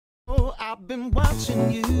I've been watching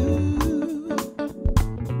you.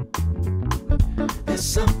 There's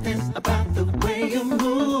something about the way you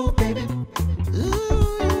move, baby.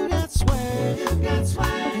 Ooh, you got swag,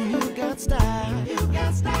 you got style,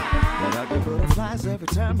 But I get butterflies every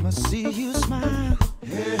time I see you smile.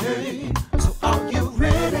 Hey, so are you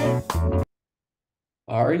ready?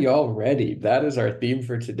 Are y'all ready? That is our theme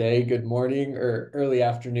for today. Good morning or early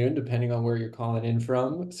afternoon, depending on where you're calling in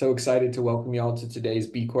from. So excited to welcome y'all to today's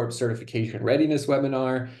B Corp Certification Readiness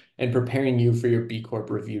webinar and preparing you for your B Corp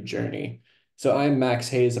review journey. So I'm Max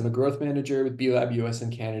Hayes. I'm a growth manager with B Lab US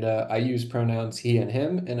and Canada. I use pronouns he and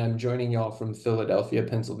him, and I'm joining y'all from Philadelphia,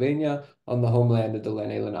 Pennsylvania, on the homeland of the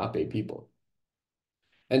Lenape people.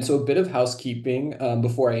 And so a bit of housekeeping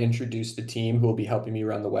before I introduce the team who will be helping me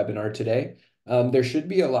run the webinar today. There should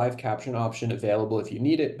be a live caption option available if you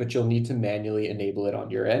need it, but you'll need to manually enable it on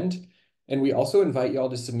your end. And we also invite y'all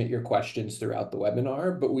to submit your questions throughout the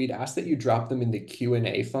webinar, but we'd ask that you drop them in the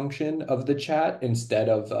Q&A function of the chat instead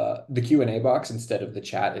of the Q&A box instead of the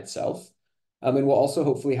chat itself. And we'll also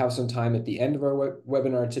hopefully have some time at the end of our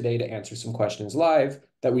webinar today to answer some questions live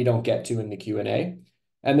that we don't get to in the Q&A.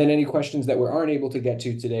 And then any questions that we aren't able to get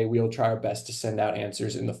to today, we'll try our best to send out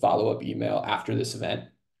answers in the follow-up email after this event.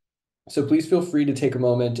 So please feel free to take a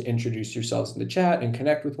moment to introduce yourselves in the chat and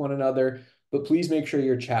connect with one another, but please make sure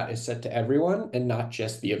your chat is set to everyone and not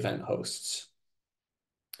just the event hosts.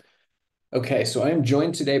 Okay, so I am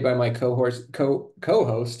joined today by my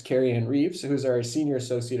co-host, Carrie Ann Reeves, who's our Senior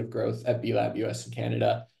Associate of Growth at B Lab US and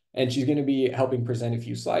Canada. And she's going to be helping present a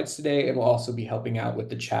few slides today and will also be helping out with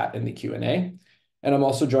the chat and the Q&A. And I'm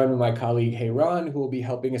also joined by my colleague, Hey Ron, who will be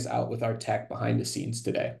helping us out with our tech behind the scenes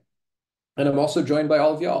today. And I'm also joined by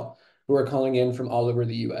all of y'all who are calling in from all over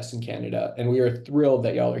the US and Canada. And we are thrilled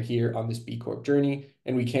that y'all are here on this B Corp journey.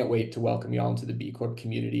 And we can't wait to welcome y'all into the B Corp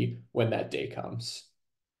community when that day comes.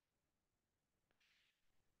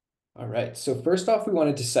 All right, so first off, we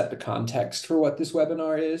wanted to set the context for what this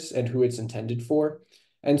webinar is and who it's intended for.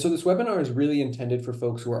 And so this webinar is really intended for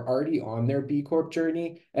folks who are already on their B Corp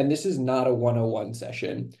journey, and this is not a 101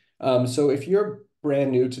 session. So if you're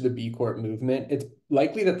brand new to the B Corp movement, it's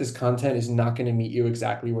likely that this content is not going to meet you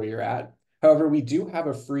exactly where you're at. However, we do have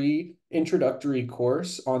a free introductory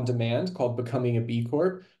course on demand called Becoming a B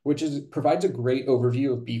Corp, which provides a great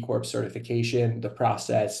overview of B Corp certification, the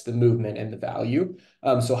process, the movement, and the value.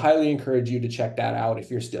 So highly encourage you to check that out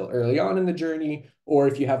if you're still early on in the journey, or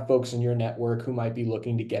if you have folks in your network who might be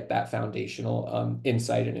looking to get that foundational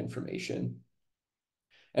insight and information.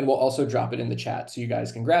 And we'll also drop it in the chat so you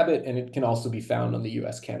guys can grab it, and it can also be found on the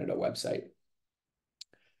US-Canada website.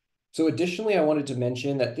 So additionally, I wanted to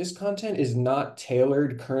mention that this content is not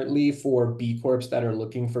tailored currently for B Corps that are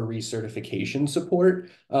looking for recertification support.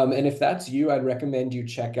 And if that's you, I'd recommend you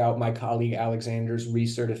check out my colleague Alexander's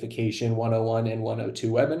Recertification 101 and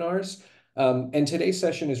 102 webinars. And today's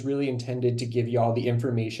session is really intended to give you all the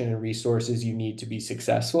information and resources you need to be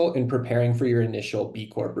successful in preparing for your initial B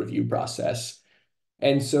Corp review process.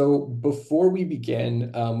 And so before we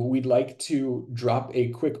begin, we'd like to drop a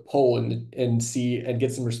quick poll and see and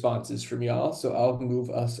get some responses from y'all. So I'll move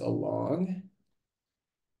us along.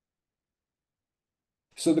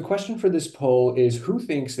 So the question for this poll is, who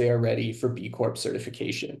thinks they are ready for B Corp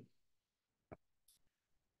certification?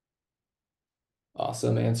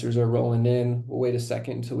 Awesome, answers are rolling in. We'll wait a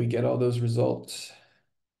second until we get all those results.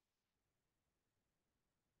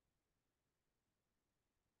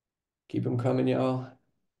 Keep them coming, y'all.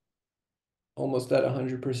 Almost at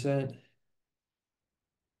 100%.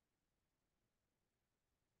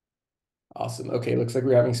 Awesome. Okay, looks like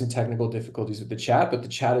we're having some technical difficulties with the chat, but the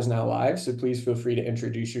chat is now live, so please feel free to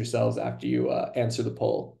introduce yourselves after you answer the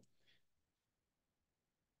poll.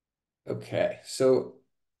 Okay, so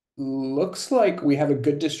looks like we have a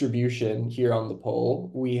good distribution here on the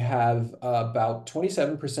poll. We have about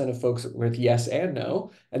 27% of folks with yes and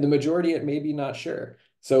no, and the majority at maybe not sure.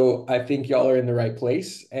 So I think y'all are in the right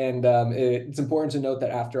place. And it's important to note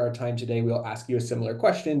that after our time today, we'll ask you a similar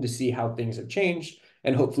question to see how things have changed.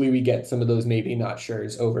 And hopefully we get some of those maybe not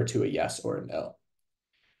sure's over to a yes or a no.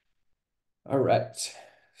 All right.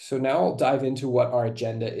 So now I'll dive into what our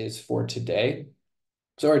agenda is for today.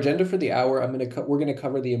 So our agenda for the hour, we're going to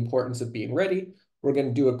cover the importance of being ready. We're going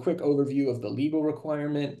to do a quick overview of the legal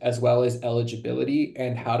requirement as well as eligibility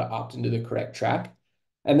and how to opt into the correct track.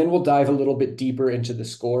 And then we'll dive a little bit deeper into the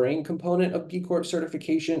scoring component of B Corp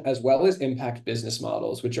certification, as well as impact business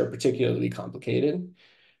models, which are particularly complicated.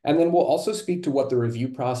 And then we'll also speak to what the review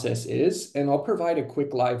process is, and I'll provide a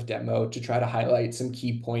quick live demo to try to highlight some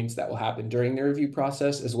key points that will happen during the review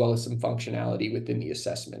process, as well as some functionality within the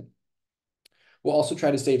assessment. We'll also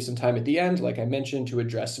try to save some time at the end, like I mentioned, to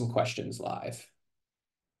address some questions live.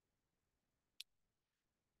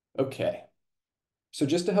 Okay. So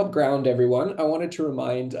just to help ground everyone, I wanted to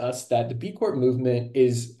remind us that the B Corp movement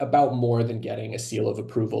is about more than getting a seal of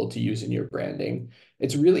approval to use in your branding.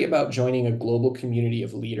 It's really about joining a global community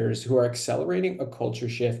of leaders who are accelerating a culture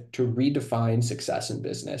shift to redefine success in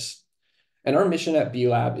business. And our mission at B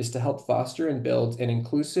Lab is to help foster and build an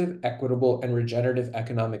inclusive, equitable, and regenerative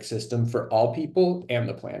economic system for all people and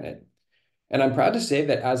the planet. And I'm proud to say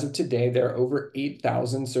that as of today, there are over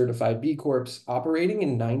 8,000 certified B Corps operating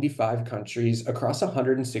in 95 countries across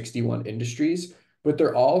 161 industries, but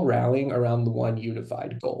they're all rallying around the one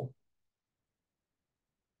unified goal.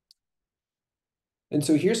 And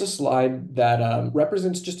so here's a slide that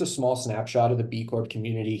represents just a small snapshot of the B Corp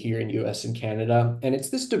community here in US and Canada. And it's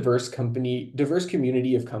this diverse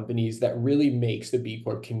community of companies that really makes the B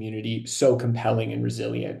Corp community so compelling and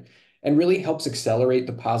resilient, and really helps accelerate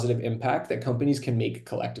the positive impact that companies can make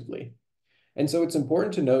collectively. And so it's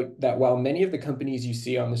important to note that while many of the companies you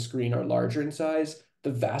see on the screen are larger in size, the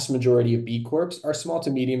vast majority of B Corps are small to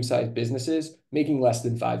medium-sized businesses making less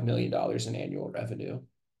than $5 million in annual revenue.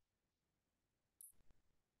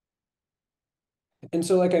 And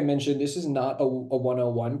so, like I mentioned, this is not a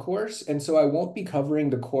 101 course, and so I won't be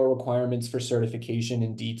covering the core requirements for certification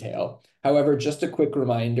in detail. However, just a quick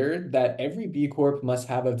reminder that every B Corp must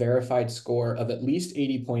have a verified score of at least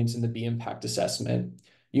 80 points in the B Impact Assessment.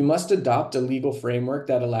 You must adopt a legal framework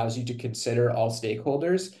that allows you to consider all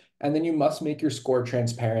stakeholders, and then you must make your score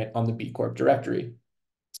transparent on the B Corp directory.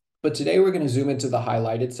 But today we're going to zoom into the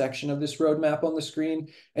highlighted section of this roadmap on the screen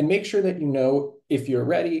and make sure that you know if you're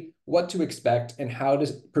ready, what to expect, and how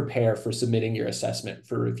to prepare for submitting your assessment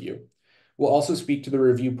for review. We'll also speak to the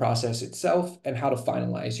review process itself and how to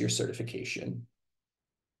finalize your certification.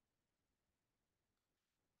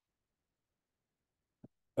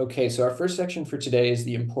 Okay, so our first section for today is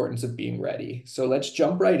the importance of being ready. So let's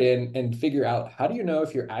jump right in and figure out, how do you know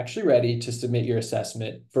if you're actually ready to submit your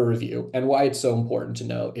assessment for review, and why it's so important to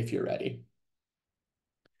know if you're ready.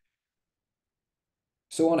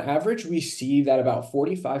 So on average, we see that about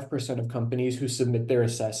 45% of companies who submit their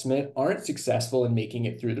assessment aren't successful in making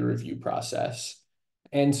it through the review process.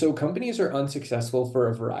 And so companies are unsuccessful for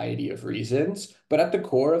a variety of reasons, but at the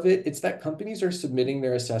core of it, it's that companies are submitting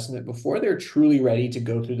their assessment before they're truly ready to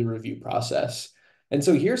go through the review process. And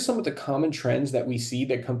so here's some of the common trends that we see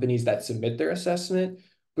that companies that submit their assessment,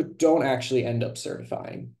 but don't actually end up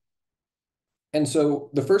certifying. And so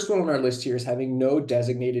the first one on our list here is having no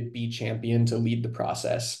designated B champion to lead the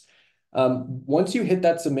process. Once you hit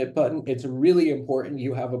that submit button, it's really important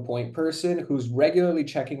you have a point person who's regularly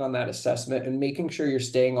checking on that assessment and making sure you're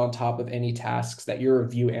staying on top of any tasks that your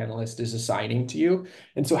review analyst is assigning to you.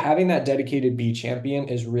 And so having that dedicated B champion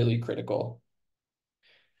is really critical.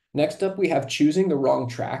 Next up, we have choosing the wrong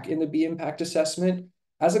track in the B Impact Assessment.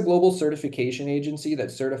 As a global certification agency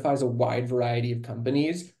that certifies a wide variety of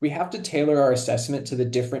companies, we have to tailor our assessment to the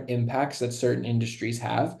different impacts that certain industries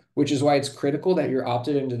have, which is why it's critical that you're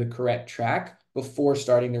opted into the correct track before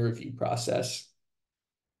starting the review process.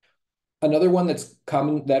 Another one that's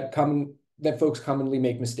that folks commonly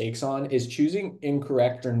make mistakes on is choosing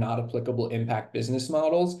incorrect or not applicable impact business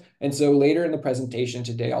models. And so later in the presentation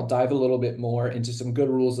today, I'll dive a little bit more into some good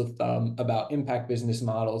rules of thumb about impact business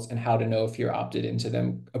models and how to know if you're opted into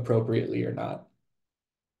them appropriately or not.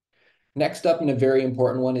 Next up, and a very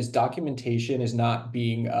important one, is documentation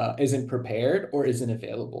isn't prepared or isn't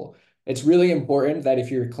available. It's really important that if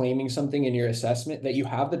you're claiming something in your assessment, that you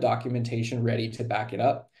have the documentation ready to back it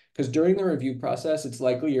up. Because during the review process, it's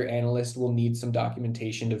likely your analyst will need some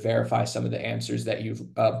documentation to verify some of the answers that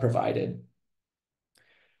you've provided.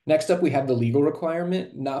 Next up, we have the legal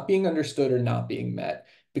requirement not being understood or not being met.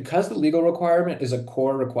 Because the legal requirement is a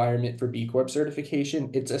core requirement for B Corp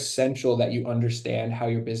certification, it's essential that you understand how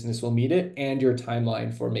your business will meet it and your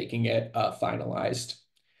timeline for making it finalized.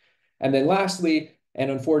 And then lastly, and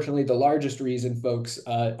unfortunately, the largest reason folks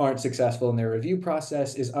aren't successful in their review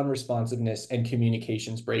process is unresponsiveness and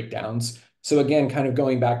communications breakdowns. So again, kind of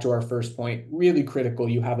going back to our first point, really critical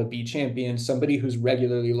you have a B champion, somebody who's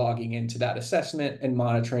regularly logging into that assessment and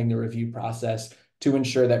monitoring the review process to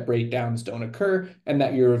ensure that breakdowns don't occur and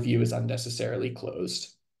that your review is unnecessarily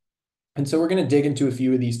closed. And so we're going to dig into a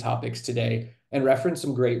few of these topics today and reference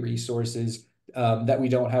some great resources that we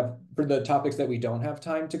don't have for the topics that we don't have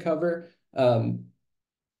time to cover.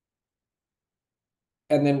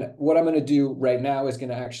 And then what I'm going to do right now is going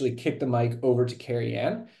to actually kick the mic over to Carrie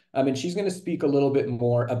Ann. And she's going to speak a little bit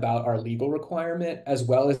more about our legal requirement as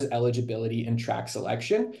well as eligibility and track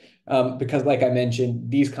selection. Because like I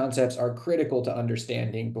mentioned, these concepts are critical to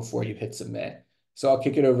understanding before you hit submit. So I'll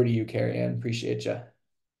kick it over to you, Carrie Ann. Appreciate you.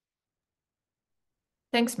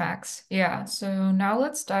 Thanks, Max. Yeah, so now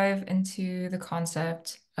let's dive into the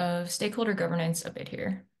concept of stakeholder governance a bit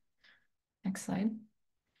here. Next slide.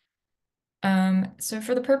 So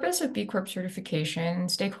for the purpose of B Corp certification,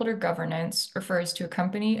 stakeholder governance refers to a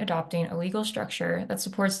company adopting a legal structure that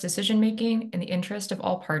supports decision-making in the interest of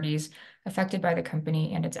all parties affected by the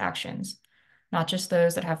company and its actions, not just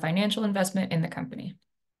those that have financial investment in the company.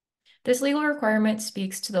 This legal requirement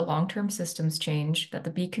speaks to the long-term systems change that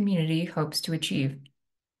the B community hopes to achieve.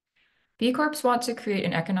 B Corps want to create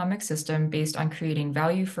an economic system based on creating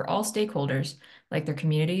value for all stakeholders, like their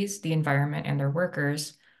communities, the environment, and their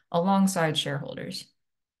workers, alongside shareholders.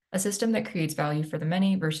 A system that creates value for the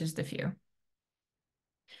many versus the few.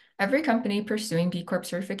 Every company pursuing B Corp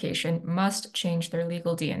certification must change their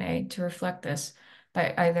legal DNA to reflect this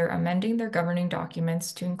by either amending their governing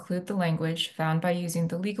documents to include the language found by using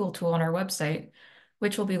the legal tool on our website,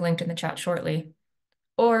 which will be linked in the chat shortly,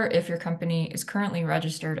 or if your company is currently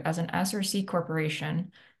registered as an S or C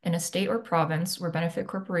corporation in a state or province where benefit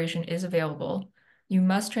corporation is available, you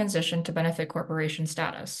must transition to benefit corporation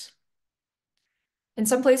status. In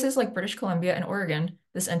some places like British Columbia and Oregon,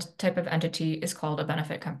 this type of entity is called a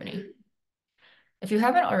benefit company. If you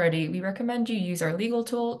haven't already, we recommend you use our legal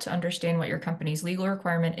tool to understand what your company's legal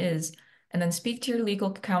requirement is, and then speak to your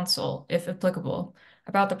legal counsel, if applicable,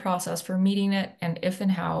 about the process for meeting it and if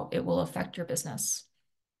and how it will affect your business.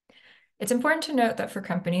 It's important to note that for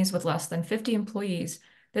companies with less than 50 employees,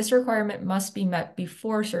 this requirement must be met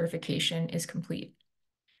before certification is complete.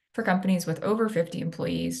 For companies with over 50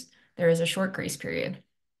 employees, there is a short grace period.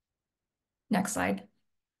 Next slide.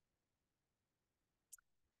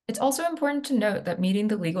 It's also important to note that meeting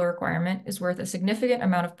the legal requirement is worth a significant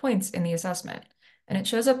amount of points in the assessment, and it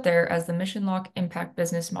shows up there as the Mission Lock Impact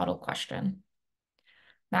Business Model question.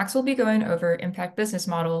 Max will be going over impact business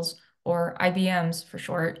models, or IBMs for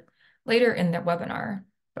short, later in the webinar,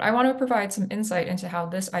 but I want to provide some insight into how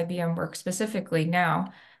this IBM works specifically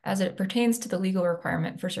now as it pertains to the legal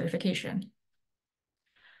requirement for certification.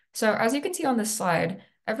 So as you can see on this slide,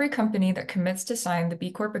 every company that commits to sign the B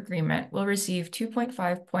Corp agreement will receive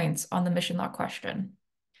 2.5 points on the mission law question.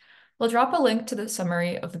 We'll drop a link to the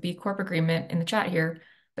summary of the B Corp agreement in the chat here,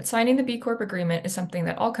 but signing the B Corp agreement is something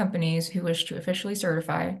that all companies who wish to officially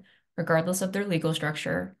certify, regardless of their legal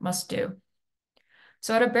structure, must do.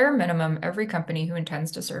 So at a bare minimum, every company who intends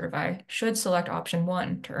to certify should select option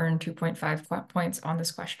 1 to earn 2.5 points on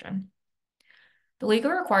this question. The legal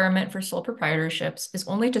requirement for sole proprietorships is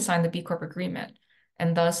only to sign the B Corp agreement,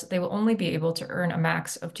 and thus they will only be able to earn a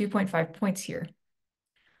max of 2.5 points here.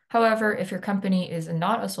 However, if your company is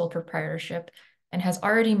not a sole proprietorship and has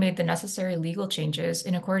already made the necessary legal changes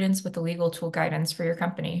in accordance with the legal tool guidance for your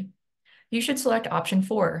company, you should select option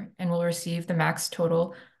 4 and will receive the max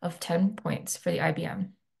total of 10 points for the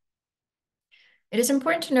IBM. It is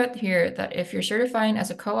important to note here that if you're certifying as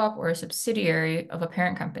a co-op or a subsidiary of a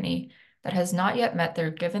parent company that has not yet met their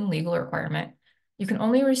given legal requirement, you can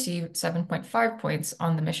only receive 7.5 points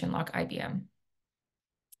on the Mission Lock IBM.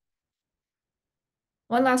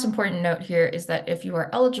 One last important note here is that if you are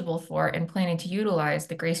eligible for and planning to utilize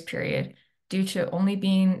the grace period due to only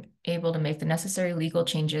being able to make the necessary legal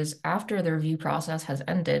changes after the review process has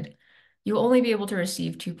ended, you will only be able to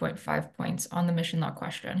receive 2.5 points on the Mission Lock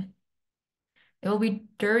question. It will be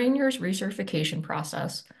during your recertification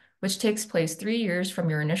process, which takes place 3 years from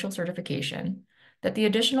your initial certification, that the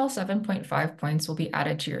additional 7.5 points will be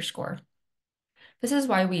added to your score. This is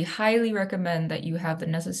why we highly recommend that you have the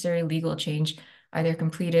necessary legal change either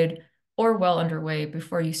completed or well underway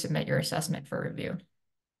before you submit your assessment for review.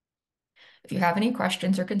 If you have any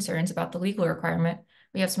questions or concerns about the legal requirement,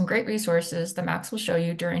 we have some great resources that Max will show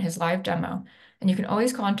you during his live demo, and you can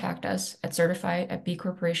always contact us at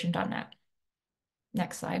certify@bcorporation.net.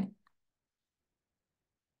 Next slide.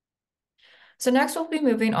 So next we'll be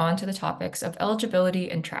moving on to the topics of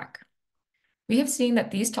eligibility and track. We have seen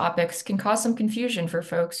that these topics can cause some confusion for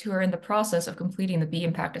folks who are in the process of completing the B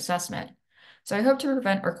Impact assessment. So I hope to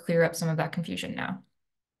prevent or clear up some of that confusion now.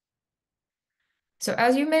 So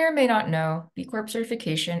as you may or may not know, B Corp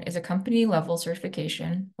certification is a company-level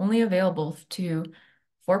certification only available to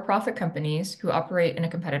for-profit companies who operate in a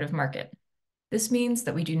competitive market. This means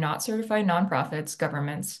that we do not certify nonprofits,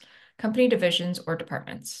 governments, company divisions, or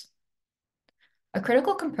departments. A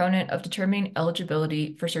critical component of determining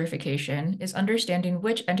eligibility for certification is understanding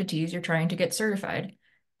which entities you're trying to get certified,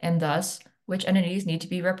 and thus, which entities need to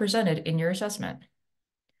be represented in your assessment.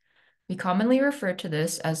 We commonly refer to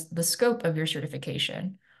this as the scope of your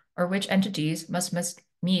certification, or which entities must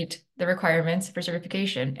meet the requirements for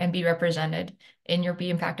certification and be represented in your B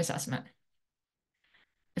Impact assessment.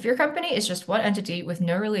 If your company is just one entity with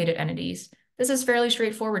no related entities, this is fairly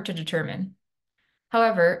straightforward to determine.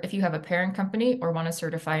 However, if you have a parent company or want to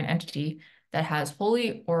certify an entity that has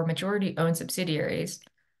wholly or majority-owned subsidiaries,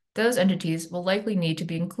 those entities will likely need to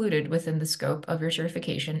be included within the scope of your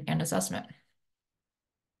certification and assessment.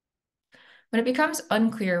 When it becomes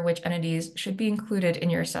unclear which entities should be included in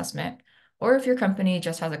your assessment, or if your company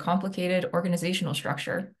just has a complicated organizational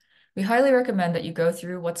structure, we highly recommend that you go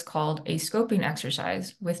through what's called a scoping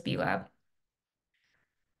exercise with B-Lab.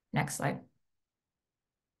 Next slide.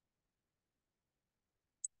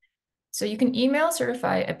 So you can email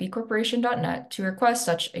certify@bcorporation.net to request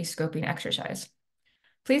such a scoping exercise.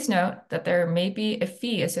 Please note that there may be a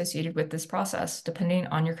fee associated with this process depending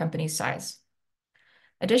on your company's size.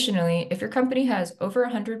 Additionally, if your company has over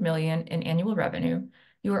 100 million in annual revenue,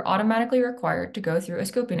 you are automatically required to go through a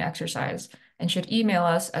scoping exercise and should email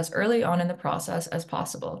us as early on in the process as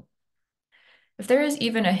possible. If there is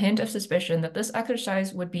even a hint of suspicion that this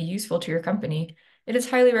exercise would be useful to your company, it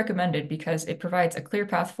is highly recommended because it provides a clear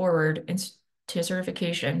path forward to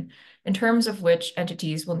certification in terms of which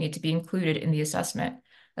entities will need to be included in the assessment,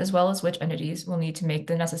 as well as which entities will need to make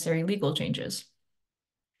the necessary legal changes.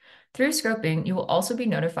 Through scoping, you will also be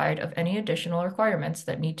notified of any additional requirements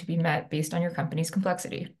that need to be met based on your company's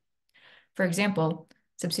complexity. For example,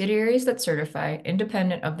 subsidiaries that certify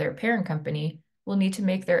independent of their parent company will need to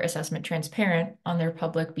make their assessment transparent on their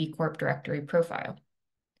public B Corp directory profile.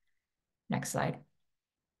 Next slide.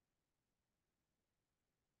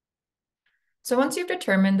 So once you've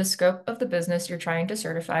determined the scope of the business you're trying to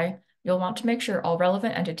certify, you'll want to make sure all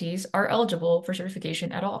relevant entities are eligible for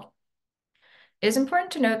certification at all. It is important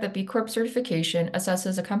to note that B Corp certification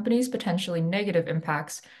assesses a company's potentially negative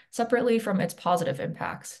impacts separately from its positive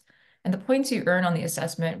impacts, and the points you earn on the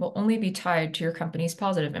assessment will only be tied to your company's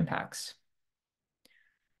positive impacts.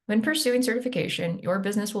 When pursuing certification, your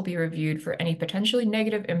business will be reviewed for any potentially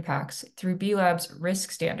negative impacts through B-Lab's risk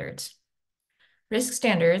standards. Risk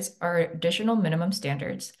standards are additional minimum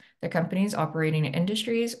standards that companies operating in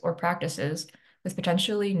industries or practices with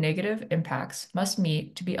potentially negative impacts must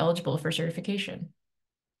meet to be eligible for certification.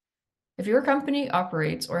 If your company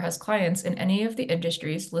operates or has clients in any of the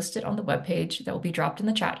industries listed on the webpage that will be dropped in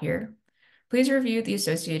the chat here, please review the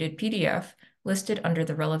associated PDF listed under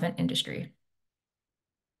the relevant industry.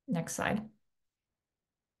 Next slide.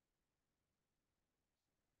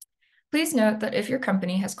 Please note that if your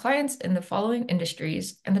company has clients in the following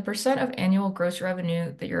industries and the percent of annual gross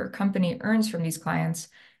revenue that your company earns from these clients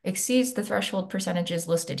exceeds the threshold percentages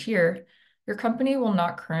listed here, your company will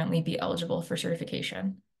not currently be eligible for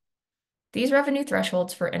certification. These revenue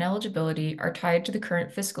thresholds for ineligibility are tied to the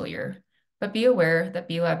current fiscal year, but be aware that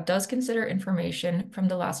B-Lab does consider information from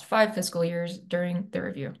the last 5 fiscal years during the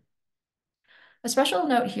review. A special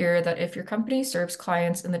note here that if your company serves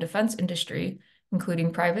clients in the defense industry,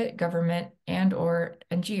 including private, government, and/or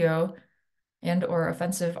NGO, and/or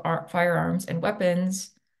offensive firearms and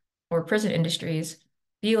weapons, or prison industries,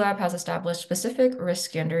 B-Lab has established specific risk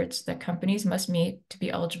standards that companies must meet to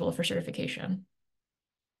be eligible for certification.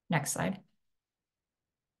 Next slide.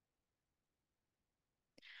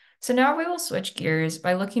 So now we will switch gears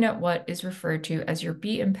by looking at what is referred to as your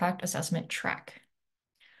B Impact Assessment track.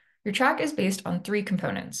 Your track is based on 3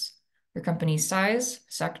 components: your company's size,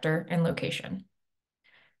 sector, and location.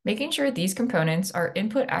 Making sure these components are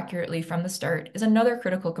input accurately from the start is another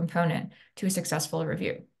critical component to a successful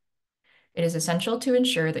review. It is essential to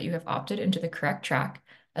ensure that you have opted into the correct track,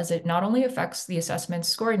 as it not only affects the assessment's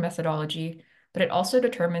scoring methodology, but it also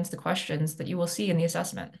determines the questions that you will see in the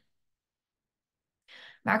assessment.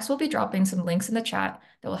 Max will be dropping some links in the chat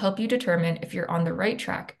that will help you determine if you're on the right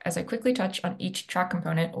track as I quickly touch on each track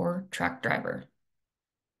component or track driver.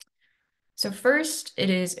 So first, it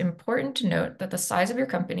is important to note that the size of your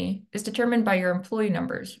company is determined by your employee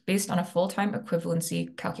numbers based on a full-time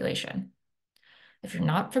equivalency calculation. If you're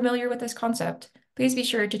not familiar with this concept, please be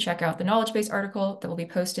sure to check out the knowledge base article that will be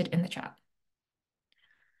posted in the chat.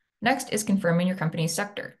 Next is confirming your company's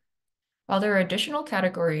sector. While there are additional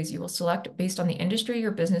categories you will select based on the industry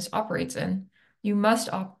your business operates in, you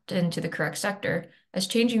must opt into the correct sector, as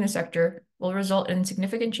changing the sector will result in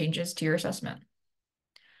significant changes to your assessment.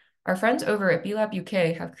 Our friends over at B-Lab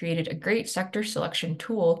UK have created a great sector selection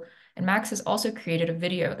tool, and Max has also created a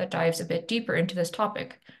video that dives a bit deeper into this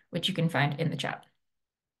topic, which you can find in the chat.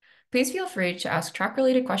 Please feel free to ask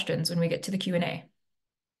track-related questions when we get to the Q&A.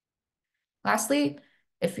 Lastly,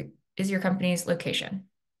 is your company's location.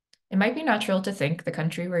 It might be natural to think the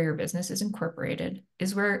country where your business is incorporated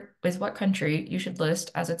is what country you should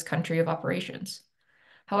list as its country of operations.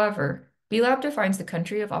 However, B-Lab defines the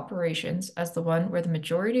country of operations as the one where the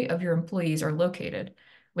majority of your employees are located,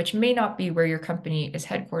 which may not be where your company is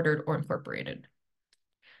headquartered or incorporated.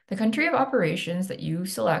 The country of operations that you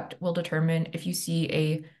select will determine if you see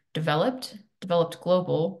a developed, developed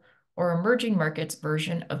global, or emerging markets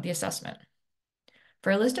version of the assessment.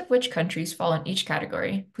 For a list of which countries fall in each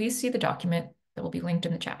category, please see the document that will be linked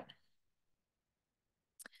in the chat.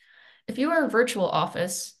 If you are a virtual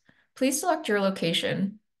office, please select your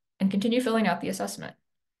location and continue filling out the assessment.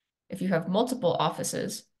 If you have multiple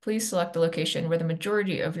offices, please select the location where the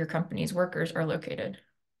majority of your company's workers are located.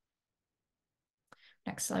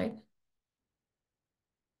 Next slide.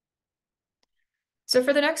 So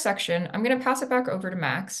for the next section, I'm going to pass it back over to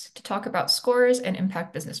Max to talk about scores and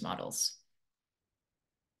impact business models.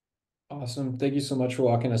 Awesome. Thank you so much for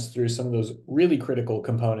walking us through some of those really critical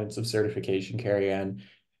components of certification, Carrie-Ann.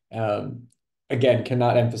 Again,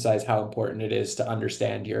 cannot emphasize how important it is to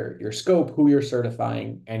understand your scope, who you're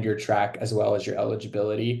certifying, and your track, as well as your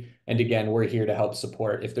eligibility. And again, we're here to help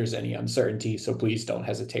support if there's any uncertainty, so please don't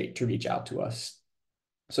hesitate to reach out to us.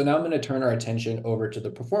 So now I'm going to turn our attention over to the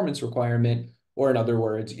performance requirement, or in other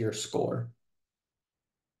words, your score.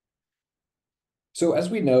 So as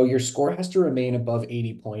we know, your score has to remain above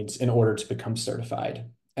 80 points in order to become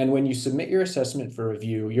certified. And when you submit your assessment for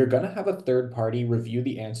review, you're going to have a third party review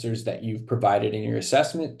the answers that you've provided in your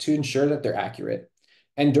assessment to ensure that they're accurate.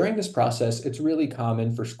 And during this process, it's really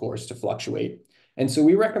common for scores to fluctuate. And so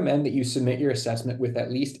we recommend that you submit your assessment with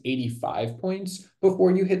at least 85 points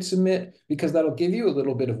before you hit submit, because that'll give you a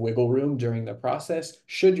little bit of wiggle room during the process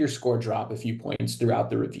should your score drop a few points throughout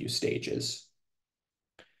the review stages.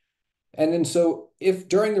 And then so if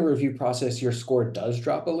during the review process your score does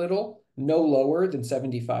drop a little, no lower than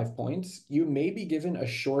 75 points, you may be given a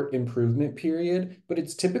short improvement period, but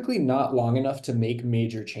it's typically not long enough to make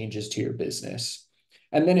major changes to your business.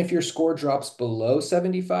 And then if your score drops below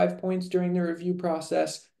 75 points during the review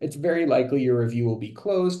process, it's very likely your review will be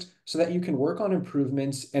closed so that you can work on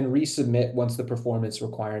improvements and resubmit once the performance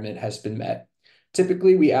requirement has been met.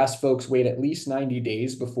 Typically, we ask folks wait at least 90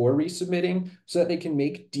 days before resubmitting so that they can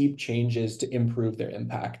make deep changes to improve their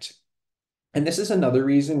impact. And this is another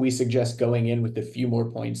reason we suggest going in with a few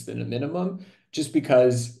more points than a minimum, just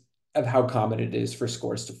because of how common it is for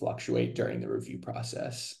scores to fluctuate during the review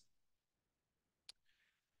process.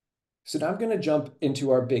 So now I'm going to jump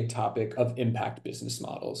into our big topic of impact business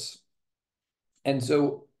models. And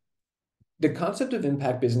so the concept of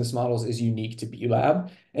impact business models is unique to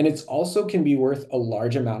B-Lab, and it's also can be worth a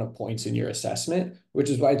large amount of points in your assessment, which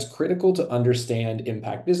is why it's critical to understand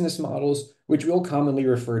impact business models, which we'll commonly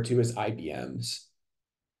refer to as IBMs.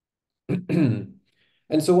 And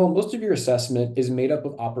so while most of your assessment is made up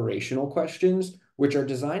of operational questions, which are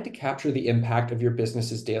designed to capture the impact of your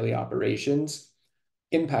business's daily operations,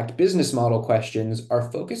 impact business model questions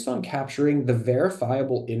are focused on capturing the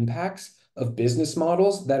verifiable impacts of business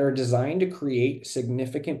models that are designed to create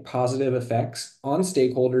significant positive effects on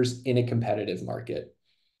stakeholders in a competitive market.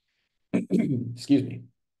 Excuse me.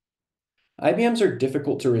 IBMs are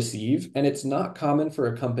difficult to receive, and it's not common for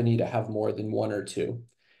a company to have more than one or two.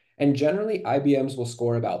 And generally, IBMs will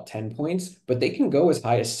score about 10 points, but they can go as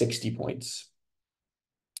high as 60 points.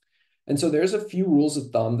 And so there's a few rules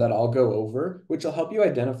of thumb that I'll go over, which will help you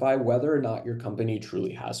identify whether or not your company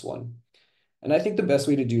truly has one. And I think the best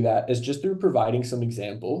way to do that is just through providing some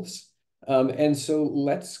examples. And so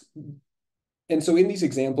in these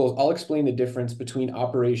examples, I'll explain the difference between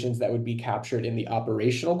operations that would be captured in the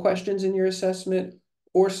operational questions in your assessment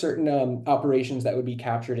or certain operations that would be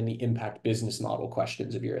captured in the impact business model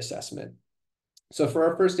questions of your assessment. So for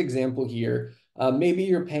our first example here, maybe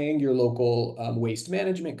you're paying your local waste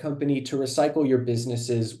management company to recycle your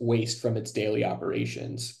business's waste from its daily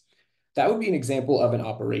operations. That would be an example of an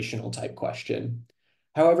operational type question.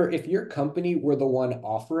 However, if your company were the one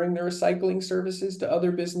offering the recycling services to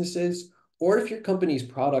other businesses, or if your company's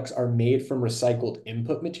products are made from recycled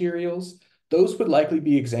input materials, those would likely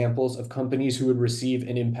be examples of companies who would receive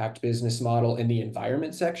an impact business model in the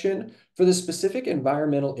environment section for the specific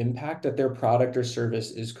environmental impact that their product or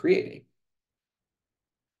service is creating.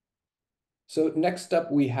 So next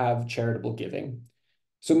up, we have charitable giving.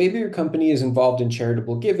 So maybe your company is involved in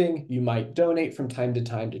charitable giving. You might donate from time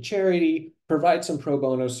to charity, provide some pro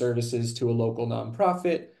bono services to a local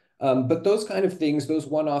nonprofit. But those kind of things, those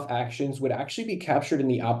one-off actions would actually be captured in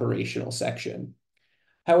the operational section.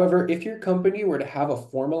 However, if your company were to have a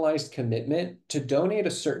formalized commitment to donate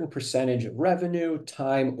a certain percentage of revenue,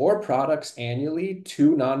 time, or products annually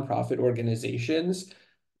to nonprofit organizations,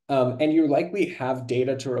 and you likely have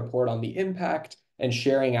data to report on the impact and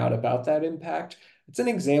sharing out about that impact, It's an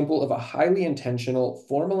example of a highly intentional,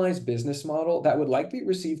 formalized business model that would likely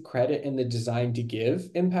receive credit in the design to give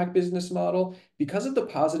impact business model because of the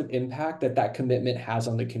positive impact that that commitment has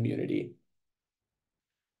on the community.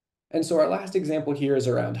 And so our last example here is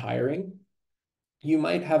around hiring. You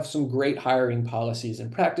might have some great hiring policies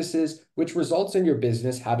and practices, which results in your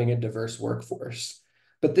business having a diverse workforce.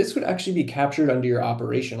 But this would actually be captured under your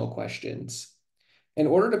operational questions. In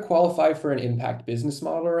order to qualify for an impact business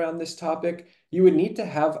model around this topic, you would need to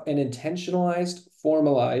have an intentionalized,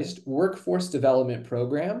 formalized workforce development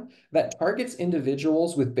program that targets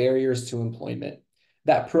individuals with barriers to employment.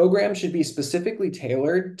 That program should be specifically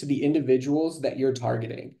tailored to the individuals that you're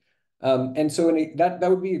targeting. And so that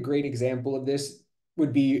would be a great example of this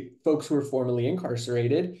would be folks who are formerly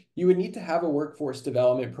incarcerated. You would need to have a workforce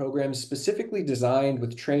development program specifically designed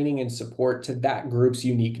with training and support to that group's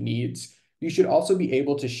unique needs. You should also be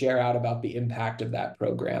able to share out about the impact of that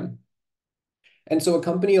program. And so a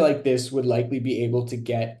company like this would likely be able to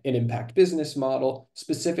get an impact business model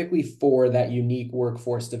specifically for that unique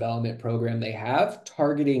workforce development program they have,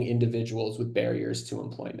 targeting individuals with barriers to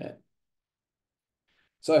employment.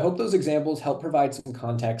 So I hope those examples help provide some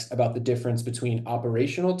context about the difference between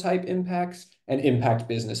operational type impacts and impact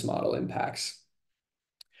business model impacts.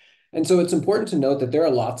 And so it's important to note that there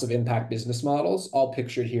are lots of impact business models, all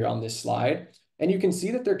pictured here on this slide. And you can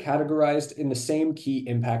see that they're categorized in the same key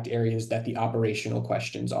impact areas that the operational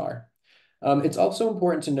questions are. It's also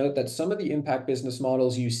important to note that some of the impact business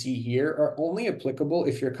models you see here are only applicable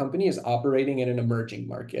if your company is operating in an emerging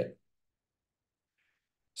market.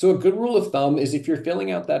 So a good rule of thumb is if you're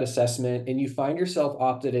filling out that assessment and you find yourself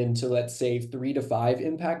opted into, let's say, 3 to 5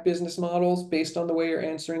 impact business models based on the way you're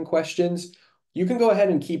answering questions, you can go ahead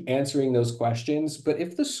and keep answering those questions. But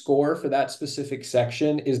if the score for that specific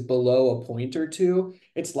section is below a point or two,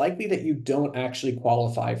 it's likely that you don't actually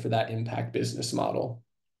qualify for that impact business model.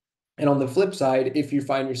 And on the flip side, if you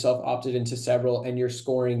find yourself opted into several and you're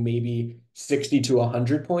scoring maybe 60 to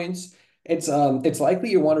 100 points, it's likely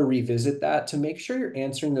you want to revisit that to make sure you're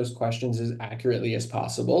answering those questions as accurately as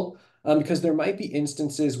possible, because there might be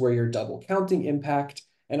instances where you're double counting impact,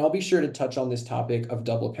 and I'll be sure to touch on this topic of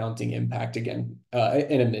double counting impact again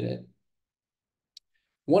in a minute.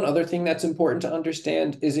 One other thing that's important to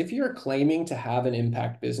understand is if you're claiming to have an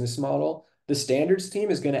impact business model, the standards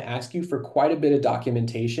team is going to ask you for quite a bit of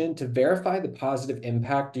documentation to verify the positive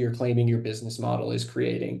impact you're claiming your business model is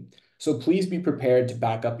creating. So please be prepared to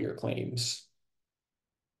back up your claims.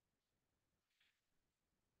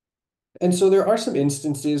 And so there are some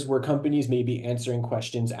instances where companies may be answering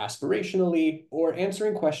questions aspirationally or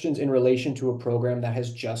answering questions in relation to a program that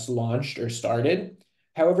has just launched or started.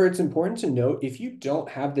 However, it's important to note if you don't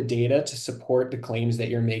have the data to support the claims that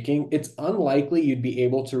you're making, it's unlikely you'd be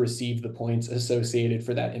able to receive the points associated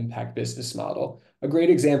for that impact business model. A great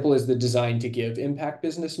example is the design to give impact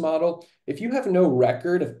business model. If you have no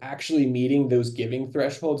record of actually meeting those giving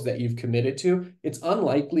thresholds that you've committed to, it's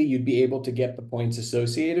unlikely you'd be able to get the points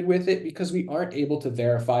associated with it because we aren't able to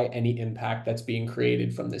verify any impact that's being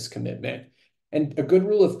created from this commitment. And a good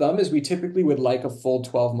rule of thumb is we typically would like a full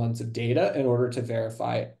 12 months of data in order to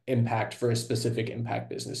verify impact for a specific impact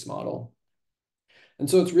business model. And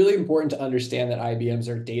so it's really important to understand that IBMs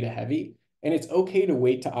are data heavy, and it's okay to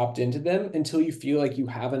wait to opt into them until you feel like you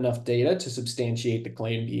have enough data to substantiate the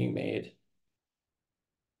claim being made.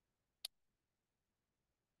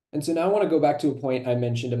 And so now I want to go back to a point I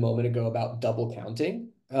mentioned a moment ago about double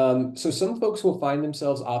counting. So some folks will find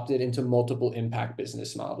themselves opted into multiple impact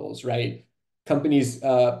business models, right? Companies'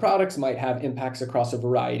 products might have impacts across a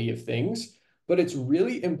variety of things, but it's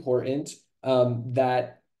really important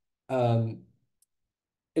that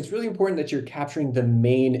you're capturing the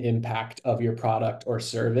main impact of your product or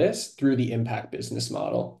service through the impact business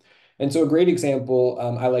model. And so a great example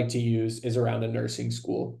I like to use is around a nursing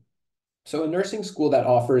school. So a nursing school that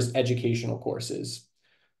offers educational courses.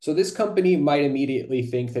 So this company might immediately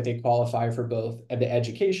think that they qualify for both the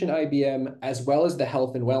education IBM as well as the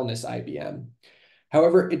health and wellness IBM.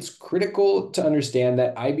 However, it's critical to understand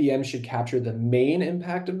that IBM should capture the main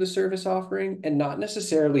impact of the service offering and not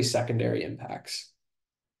necessarily secondary impacts.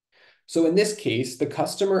 So in this case, the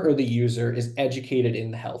customer or the user is educated in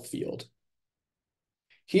the health field.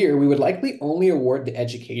 Here, we would likely only award the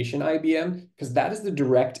education IBM because that is the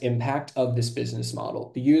direct impact of this business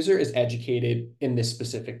model. The user is educated in this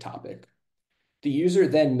specific topic. The user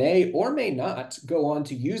then may or may not go on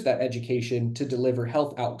to use that education to deliver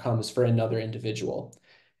health outcomes for another individual.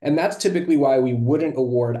 And that's typically why we wouldn't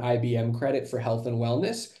award IBM credit for health and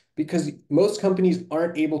wellness, because most companies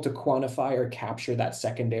aren't able to quantify or capture that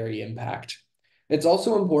secondary impact. It's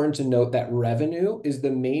also important to note that revenue is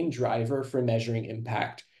the main driver for measuring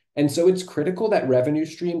impact. And so it's critical that revenue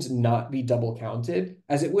streams not be double counted,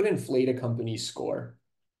 as it would inflate a company's score.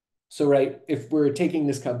 So, right, if we're taking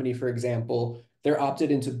this company, for example, they're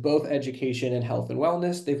opted into both education and health and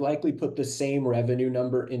wellness. They've likely put the same revenue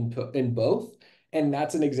number in both. And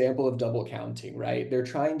that's an example of double counting, right? They're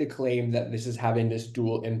trying to claim that this is having this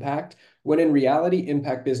dual impact, when in reality,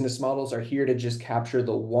 impact business models are here to just capture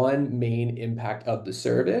the one main impact of the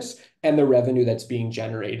service and the revenue that's being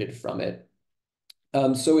generated from it.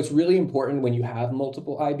 So it's really important when you have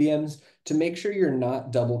multiple IBMs to make sure you're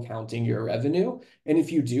not double counting your revenue. And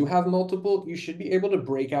if you do have multiple, you should be able to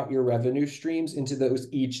break out your revenue streams into those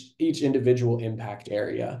each individual impact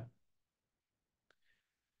area.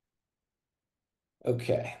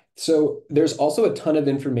 Okay, so there's also a ton of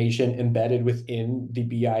information embedded within the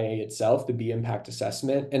BIA itself, the B Impact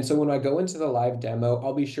Assessment. And so when I go into the live demo,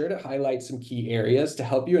 I'll be sure to highlight some key areas to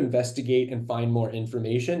help you investigate and find more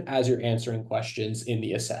information as you're answering questions in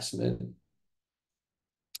the assessment.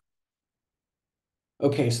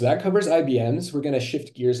 Okay, so that covers IBMs. We're going to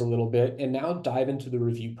shift gears a little bit and now dive into the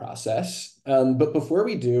review process. But before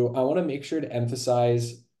we do, I want to make sure to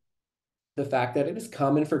emphasize the fact that it is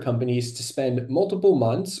common for companies to spend multiple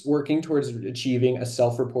months working towards achieving a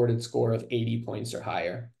self-reported score of 80 points or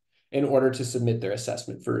higher in order to submit their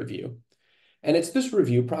assessment for review. And it's this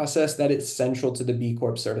review process that is central to the B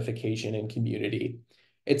Corp certification and community.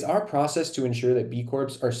 It's our process to ensure that B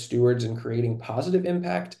Corps are stewards in creating positive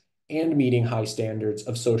impact and meeting high standards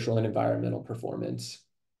of social and environmental performance.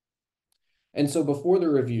 And so before the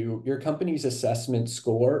review, your company's assessment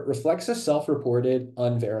score reflects a self-reported,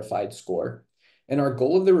 unverified score. And our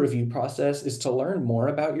goal of the review process is to learn more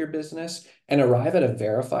about your business and arrive at a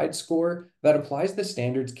verified score that applies the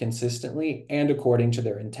standards consistently and according to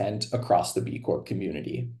their intent across the B Corp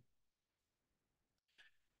community.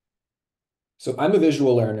 So I'm a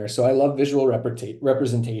visual learner, so I love visual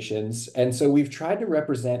representations. And so we've tried to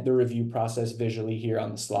represent the review process visually here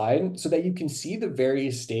on the slide so that you can see the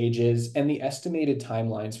various stages and the estimated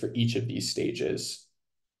timelines for each of these stages.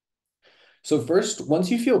 So first,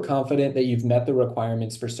 once you feel confident that you've met the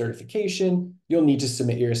requirements for certification, you'll need to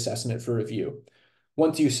submit your assessment for review.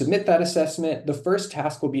 Once you submit that assessment, the first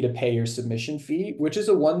task will be to pay your submission fee, which is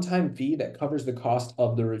a one-time fee that covers the cost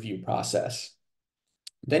of the review process.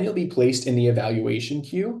 Then you'll be placed in the evaluation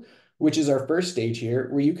queue, which is our first stage here,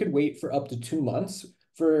 where you could wait for up to 2 months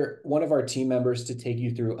for one of our team members to take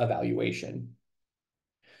you through evaluation.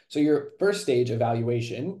 So your first stage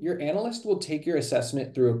evaluation, your analyst will take your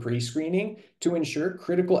assessment through a pre-screening to ensure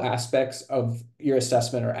critical aspects of your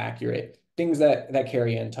assessment are accurate. Things that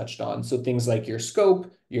Carrie Ann touched on. So things like your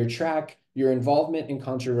scope, your track, your involvement in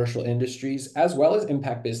controversial industries, as well as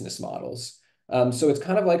impact business models. So it's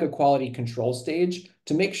kind of like a quality control stage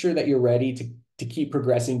to make sure that you're ready to keep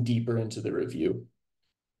progressing deeper into the review.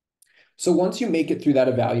 So once you make it through that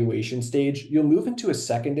evaluation stage, you'll move into a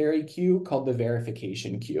secondary queue called the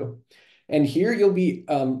verification queue. And here you'll be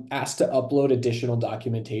asked to upload additional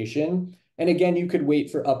documentation. And again, you could wait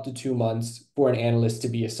for up to 2 months for an analyst to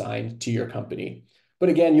be assigned to your company. But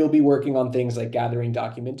again, you'll be working on things like gathering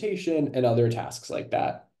documentation and other tasks like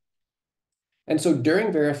that. And so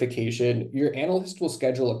during verification, your analyst will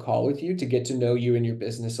schedule a call with you to get to know you and your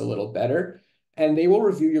business a little better, and they will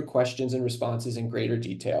review your questions and responses in greater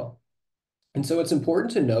detail. And so it's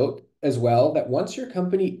important to note as well that once your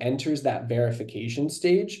company enters that verification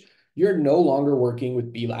stage, you're no longer working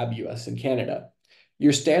with B Lab US and Canada.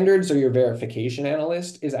 Your standards or your verification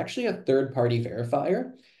analyst is actually a third-party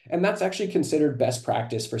verifier, and that's actually considered best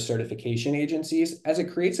practice for certification agencies as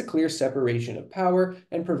it creates a clear separation of power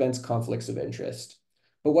and prevents conflicts of interest.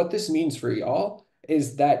 But what this means for y'all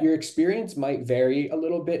is that your experience might vary a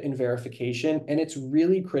little bit in verification, and it's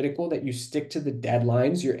really critical that you stick to the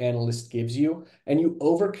deadlines your analyst gives you, and you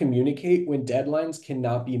over-communicate when deadlines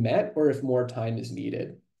cannot be met or if more time is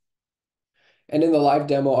needed. And in the live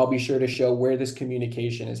demo, I'll be sure to show where this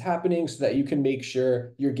communication is happening so that you can make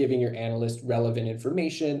sure you're giving your analyst relevant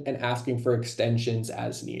information and asking for extensions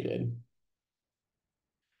as needed.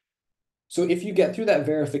 So if you get through that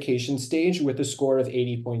verification stage with a score of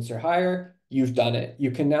 80 points or higher, you've done it.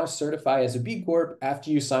 You can now certify as a B Corp after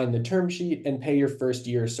you sign the term sheet and pay your first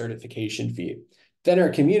year certification fee. Then our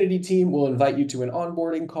community team will invite you to an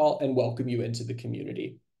onboarding call and welcome you into the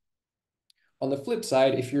community. On the flip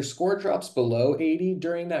side, if your score drops below 80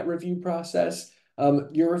 during that review process,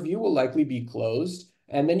 your review will likely be closed,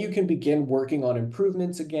 and then you can begin working on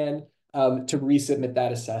improvements again to resubmit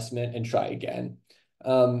that assessment and try again.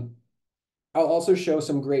 I'll also show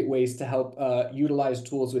some great ways to help utilize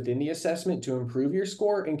tools within the assessment to improve your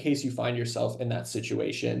score in case you find yourself in that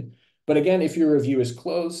situation. But again, if your review is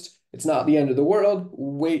closed, it's not the end of the world.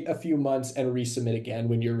 Wait a few months and resubmit again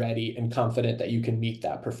when you're ready and confident that you can meet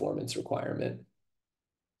that performance requirement.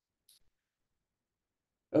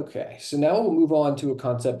 Okay, so now we'll move on to a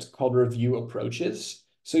concept called review approaches.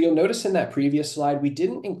 So you'll notice in that previous slide, we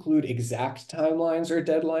didn't include exact timelines or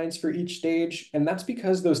deadlines for each stage, and that's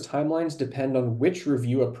because those timelines depend on which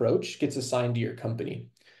review approach gets assigned to your company.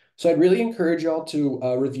 So I'd really encourage y'all to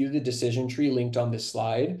review the decision tree linked on this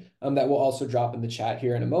slide that will also drop in the chat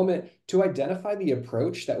here in a moment to identify the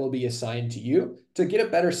approach that will be assigned to you to get a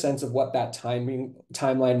better sense of what that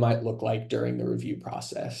timeline might look like during the review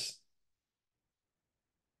process.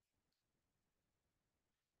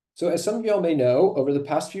 So as some of y'all may know, over the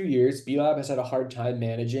past few years, B-Lab has had a hard time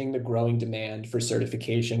managing the growing demand for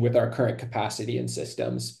certification with our current capacity and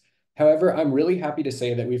systems. However, I'm really happy to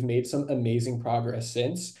say that we've made some amazing progress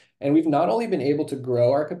since, and we've not only been able to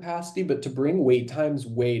grow our capacity, but to bring wait times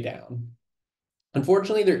way down.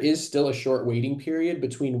 Unfortunately, there is still a short waiting period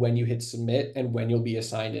between when you hit submit and when you'll be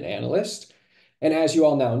assigned an analyst. And as you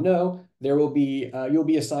all now know, you'll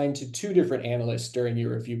be assigned to two different analysts during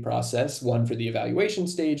your review process, one for the evaluation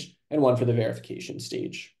stage and one for the verification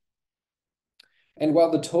stage. And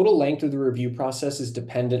while the total length of the review process is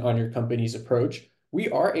dependent on your company's approach, we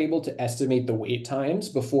are able to estimate the wait times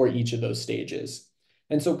before each of those stages.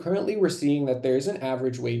 And so currently we're seeing that there's an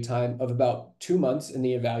average wait time of about 2 months in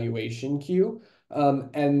the evaluation queue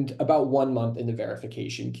and about 1 month in the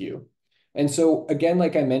verification queue. And so again,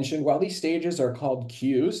 like I mentioned, while these stages are called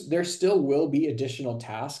queues, there still will be additional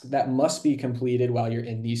tasks that must be completed while you're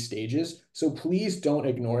in these stages. So please don't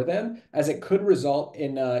ignore them, as it could result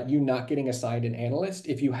in you not getting assigned an analyst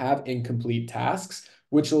if you have incomplete tasks,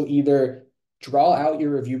 which will either draw out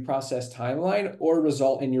your review process timeline or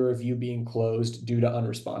result in your review being closed due to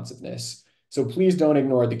unresponsiveness. So please don't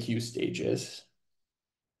ignore the queue stages.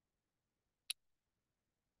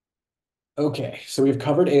 Okay, so we've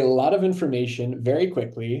covered a lot of information very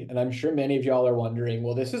quickly, and I'm sure many of y'all are wondering,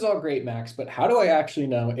 well, this is all great, Max, but how do I actually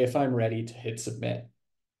know if I'm ready to hit submit?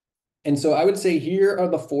 And so I would say here are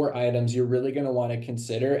the 4 items you're really going to want to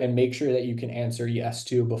consider and make sure that you can answer yes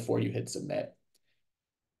to before you hit submit.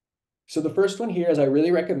 So the first one here is I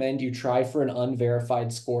really recommend you try for an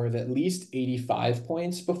unverified score of at least 85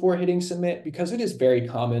 points before hitting submit, because it is very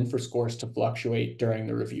common for scores to fluctuate during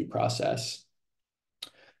the review process.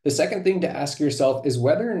 The second thing to ask yourself is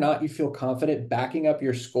whether or not you feel confident backing up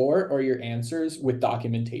your score or your answers with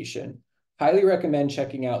documentation. Highly recommend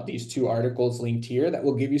checking out these 2 articles linked here that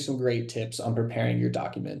will give you some great tips on preparing your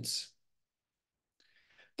documents.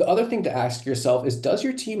 The other thing to ask yourself is, does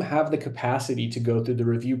your team have the capacity to go through the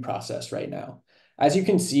review process right now? As you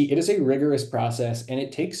can see, it is a rigorous process and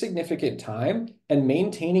it takes significant time, and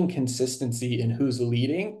maintaining consistency in who's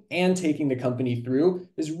leading and taking the company through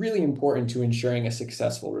is really important to ensuring a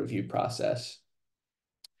successful review process.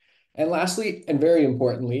 And lastly, and very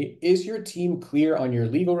importantly, is your team clear on your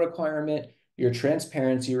legal requirement, your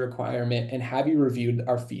transparency requirement, and have you reviewed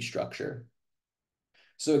our fee structure?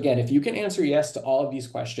 So again, if you can answer yes to all of these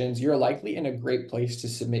questions, you're likely in a great place to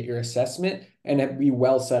submit your assessment and be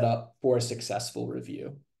well set up for a successful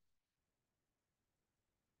review.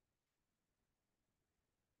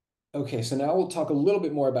 Okay, so now we'll talk a little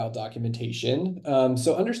bit more about documentation.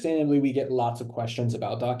 So understandably, we get lots of questions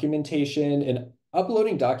about documentation, and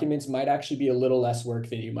uploading documents might actually be a little less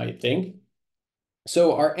work than you might think.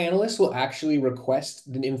 So our analysts will actually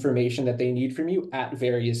request the information that they need from you at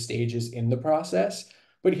various stages in the process.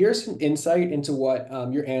 But here's some insight into what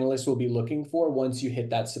your analyst will be looking for once you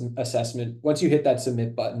hit that once you hit that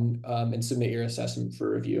submit button and submit your assessment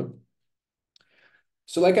for review.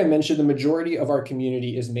 So like I mentioned, the majority of our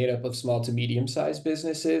community is made up of small to medium-sized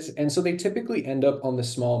businesses, and so they typically end up on the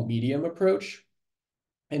small-medium approach.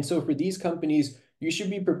 And so for these companies, you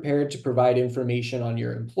should be prepared to provide information on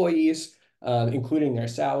your employees, including their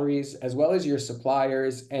salaries, as well as your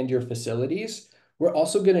suppliers and your facilities. We're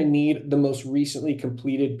also going to need the most recently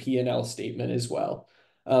completed P&L statement as well.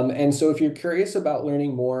 And so if you're curious about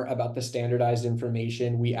learning more about the standardized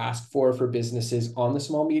information we ask for businesses on the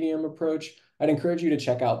small medium approach, I'd encourage you to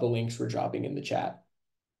check out the links we're dropping in the chat.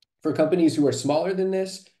 For companies who are smaller than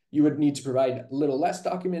this, you would need to provide a little less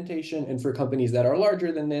documentation. And for companies that are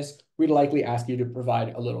larger than this, we'd likely ask you to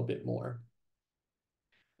provide a little bit more.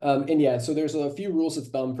 And yeah, so there's a few rules of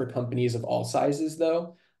thumb for companies of all sizes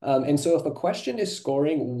though. And so if a question is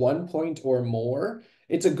scoring 1 point or more,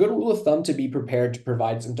 it's a good rule of thumb to be prepared to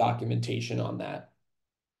provide some documentation on that.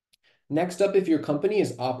 Next up, if your company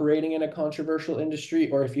is operating in a controversial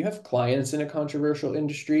industry, or if you have clients in a controversial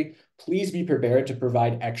industry, please be prepared to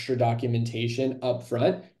provide extra documentation up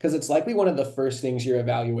front, because it's likely one of the first things your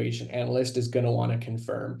evaluation analyst is going to want to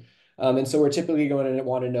confirm. And so we're typically going to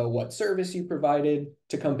want to know what service you provided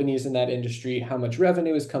to companies in that industry, how much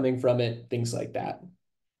revenue is coming from it, things like that.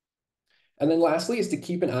 And then lastly is to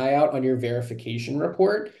keep an eye out on your verification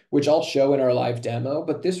report, which I'll show in our live demo.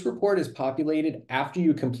 But this report is populated after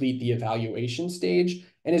you complete the evaluation stage.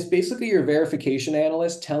 And it's basically your verification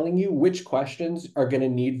analyst telling you which questions are going to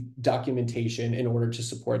need documentation in order to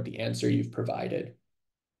support the answer you've provided.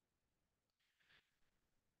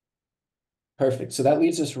 Perfect. So that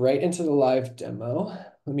leads us right into the live demo.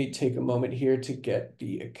 Let me take a moment here to get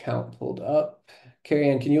the account pulled up. Carrie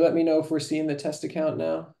Ann, can you let me know if we're seeing the test account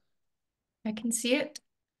now? I can see it.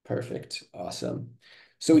 Perfect. Awesome.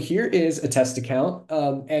 So here is a test account.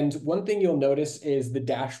 And one thing you'll notice is the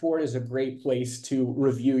dashboard is a great place to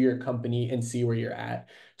review your company and see where you're at.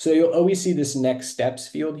 So you'll always see this next steps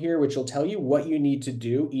field here, which will tell you what you need to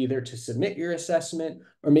do either to submit your assessment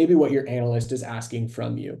or maybe what your analyst is asking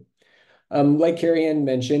from you. Like Carrie Ann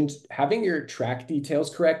mentioned, having your track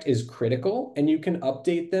details correct is critical, and you can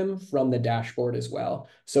update them from the dashboard as well.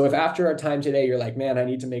 So if after our time today, you're like, man, I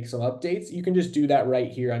need to make some updates, you can just do that right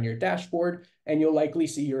here on your dashboard, and you'll likely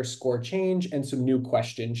see your score change and some new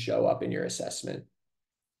questions show up in your assessment.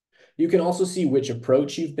 You can also see which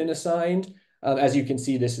approach you've been assigned. As you can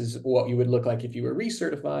see, this is what you would look like if you were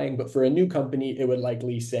recertifying, but for a new company, it would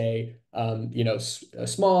likely say,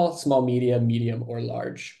 small, medium, or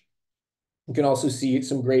large. You can also see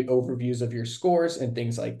some great overviews of your scores and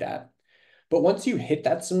things like that. But once you hit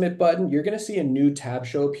that submit button, you're going to see a new tab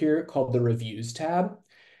show up here called the reviews tab.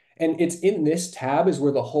 And it's in this tab is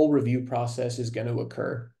where the whole review process is going to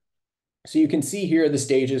occur. So you can see here the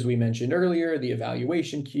stages we mentioned earlier, the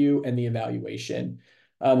evaluation queue and the evaluation.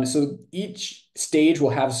 So each stage will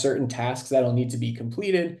have certain tasks that'll need to be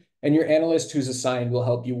completed, and your analyst who's assigned will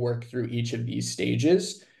help you work through each of these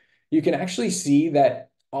stages. You can actually see that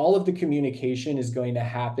all of the communication is going to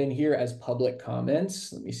happen here as public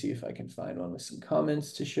comments. Let me see if I can find one with some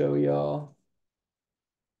comments to show y'all.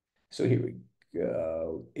 So here we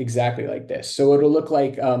go, exactly like this. So it'll look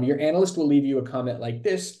like your analyst will leave you a comment like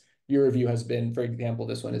this. Your review has been, for example,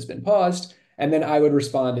 this one has been paused. And then I would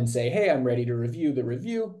respond and say, hey, I'm ready to review the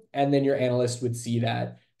review. And then your analyst would see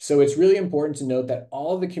that. So it's really important to note that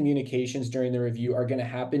all of the communications during the review are going to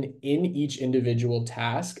happen in each individual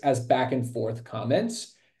task as back and forth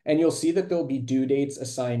comments. And you'll see that there'll be due dates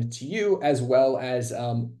assigned to you as well as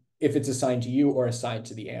if it's assigned to you or assigned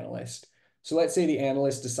to the analyst. So let's say the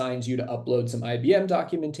analyst assigns you to upload some IBM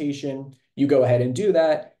documentation. You go ahead and do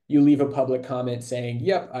that. You leave a public comment saying,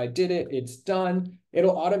 yep, I did it, it's done.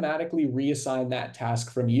 It'll automatically reassign that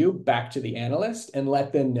task from you back to the analyst and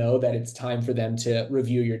let them know that it's time for them to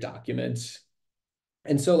review your documents.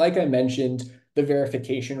 And so like I mentioned, the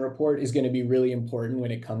verification report is going to be really important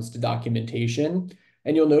when it comes to documentation.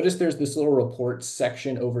 And you'll notice there's this little reports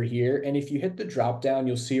section over here. And if you hit the drop down,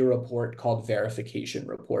 you'll see a report called verification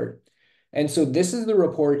report. And so this is the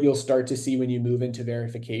report you'll start to see when you move into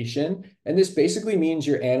verification. And this basically means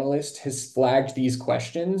your analyst has flagged these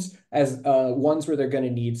questions as ones where they're going to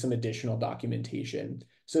need some additional documentation.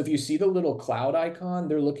 So if you see the little cloud icon,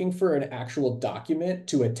 they're looking for an actual document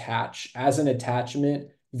to attach as an attachment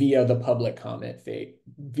via the public comment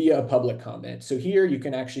via a public comment. So here you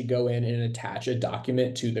can actually go in and attach a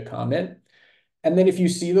document to the comment. And then if you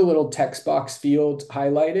see the little text box field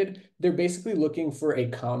highlighted, they're basically looking for a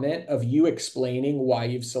comment of you explaining why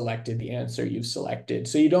you've selected the answer you've selected.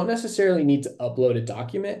 So you don't necessarily need to upload a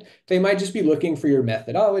document. They might just be looking for your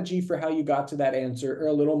methodology for how you got to that answer or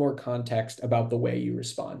a little more context about the way you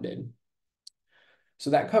responded.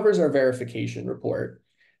 So that covers our verification report.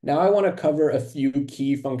 Now I want to cover a few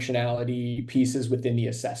key functionality pieces within the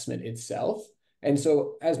assessment itself. And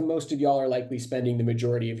so as most of y'all are likely spending the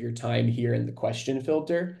majority of your time here in the question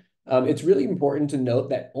filter, it's really important to note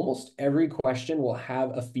that almost every question will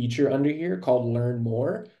have a feature under here called Learn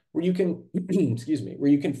More, where you can, excuse me, where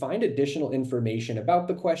you can find additional information about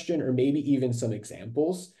the question or maybe even some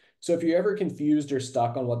examples. So if you're ever confused or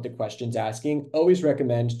stuck on what the question's asking, always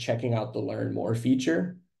recommend checking out the Learn More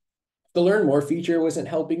feature. If the Learn More feature wasn't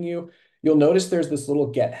helping you, you'll notice there's this little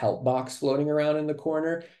Get Help box floating around in the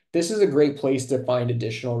corner. This is a great place to find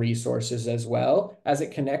additional resources as well, as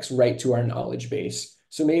it connects right to our knowledge base.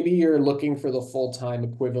 So maybe you're looking for the full-time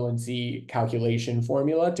equivalency calculation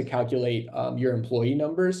formula to calculate your employee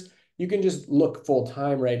numbers. You can just look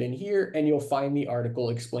full-time right in here, and you'll find the article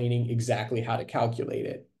explaining exactly how to calculate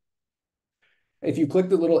it. If you click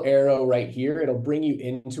the little arrow right here, it'll bring you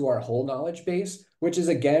into our whole knowledge base, which is,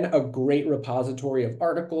 again, a great repository of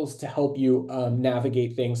articles to help you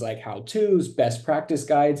navigate things like how-tos, best practice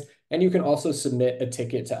guides, and you can also submit a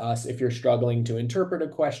ticket to us if you're struggling to interpret a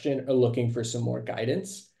question or looking for some more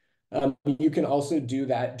guidance. You can also do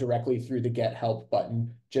that directly through the Get Help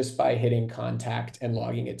button just by hitting contact and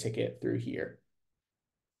logging a ticket through here.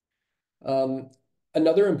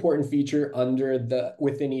 Another important feature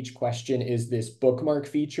within each question is this bookmark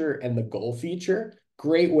feature and the goal feature.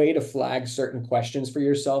 Great way to flag certain questions for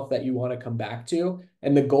yourself that you want to come back to.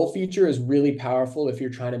 And the goal feature is really powerful if you're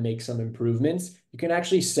trying to make some improvements. You can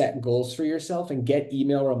actually set goals for yourself and get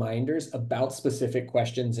email reminders about specific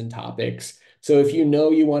questions and topics. So if you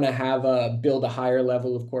know you want to build a higher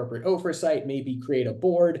level of corporate oversight, maybe create a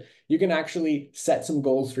board, you can actually set some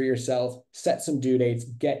goals for yourself, set some due dates,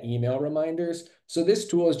 get email reminders. So this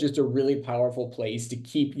tool is just a really powerful place to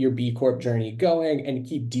keep your B Corp journey going and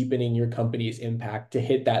keep deepening your company's impact to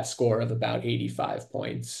hit that score of about 85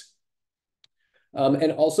 points.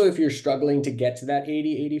 And also, if you're struggling to get to that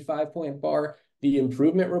 85 point bar, the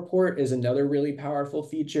improvement report is another really powerful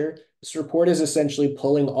feature. This report is essentially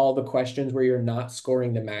pulling all the questions where you're not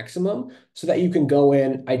scoring the maximum so that you can go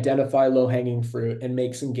in, identify low-hanging fruit, and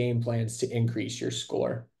make some game plans to increase your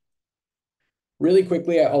score. Really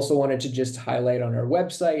quickly, I also wanted to just highlight on our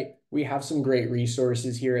website, we have some great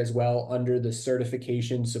resources here as well under the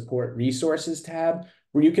Certification Support Resources tab,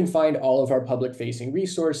 where you can find all of our public-facing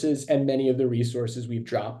resources and many of the resources we've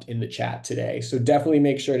dropped in the chat today. So definitely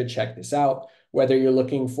make sure to check this out, whether you're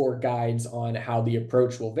looking for guides on how the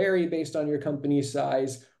approach will vary based on your company's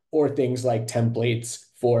size or things like templates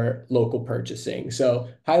for local purchasing. So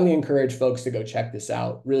highly encourage folks to go check this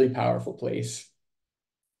out. Really powerful place.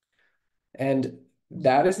 And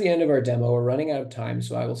that is the end of our demo. We're running out of time,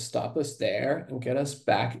 so I will stop us there and get us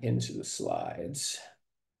back into the slides.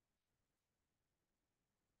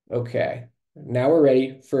 Okay, now we're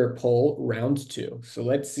ready for poll round 2. So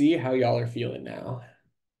let's see how y'all are feeling now.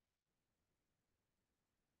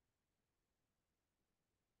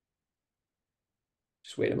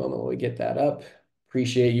 Just wait a moment while we get that up.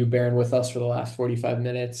 Appreciate you bearing with us for the last 45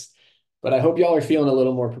 minutes, but I hope y'all are feeling a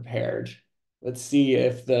little more prepared. Let's see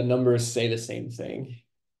if the numbers say the same thing.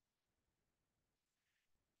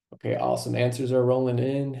 Okay, awesome. Answers are rolling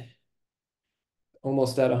in.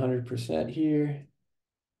 Almost at 100% here.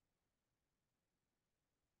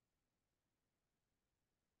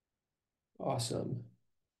 Awesome.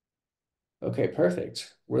 Okay,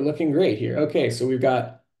 perfect. We're looking great here. Okay, so we've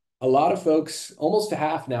got a lot of folks, almost a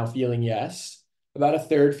half now feeling yes, about a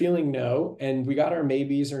third feeling no, and we got our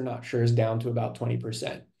maybes or not sures down to about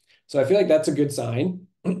 20%. So I feel like that's a good sign.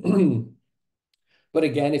 But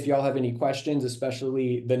again, if y'all have any questions,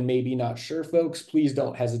 especially the maybe not sure folks, please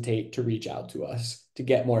don't hesitate to reach out to us to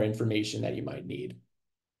get more information that you might need.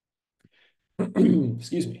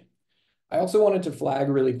 Excuse me. I also wanted to flag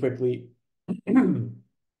really quickly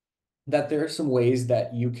that there are some ways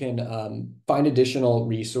that you can find additional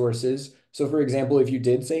resources. So for example, if you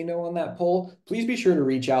did say no on that poll, please be sure to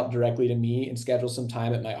reach out directly to me and schedule some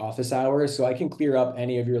time at my office hours so I can clear up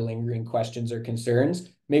any of your lingering questions or concerns.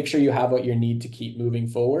 Make sure you have what you need to keep moving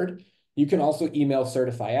forward. You can also email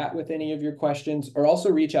Certify@ with any of your questions, or also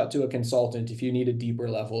reach out to a consultant if you need a deeper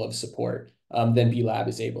level of support than B Lab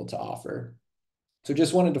is able to offer. So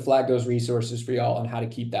just wanted to flag those resources for y'all on how to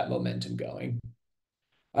keep that momentum going.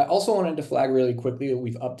 I also wanted to flag really quickly that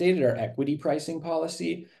we've updated our equity pricing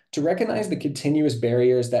policy to recognize the continuous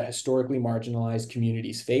barriers that historically marginalized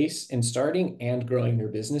communities face in starting and growing their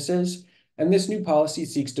businesses. And this new policy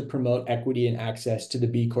seeks to promote equity and access to the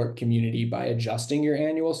B Corp community by adjusting your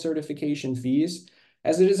annual certification fees,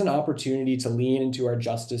 as it is an opportunity to lean into our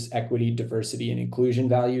justice, equity, diversity, and inclusion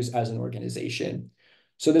values as an organization.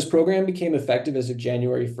 So this program became effective as of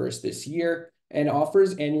January 1st this year and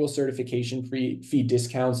offers annual certification fee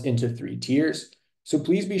discounts into 3 tiers. So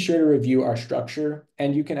please be sure to review our structure,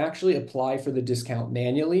 and you can actually apply for the discount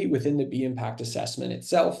manually within the B Impact assessment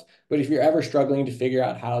itself. But if you're ever struggling to figure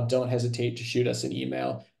out how, don't hesitate to shoot us an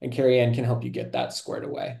email, and Carrie Ann can help you get that squared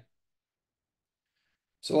away.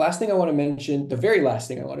 So the last thing I want to mention, the very last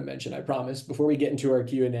thing I want to mention, I promise, before we get into our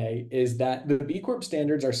Q&A, is that the B Corp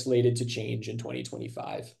standards are slated to change in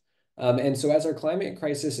 2025. And so as our climate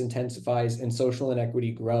crisis intensifies and social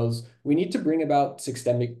inequity grows, we need to bring about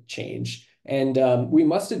systemic change. And we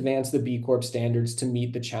must advance the B Corp standards to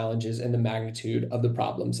meet the challenges and the magnitude of the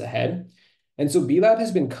problems ahead. And so B Lab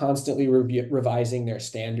has been constantly revising their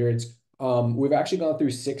standards. We've actually gone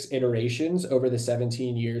through 6 iterations over the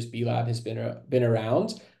 17 years B Lab has been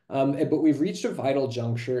around. But we've reached a vital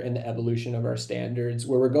juncture in the evolution of our standards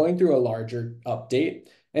where we're going through a larger update.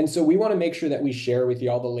 And so we want to make sure that we share with you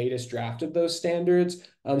all the latest draft of those standards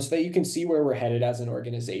so that you can see where we're headed as an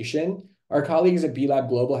organization. Our colleagues at B Lab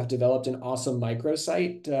Global have developed an awesome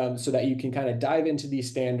microsite so that you can kind of dive into these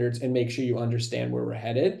standards and make sure you understand where we're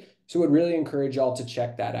headed. So I would really encourage y'all to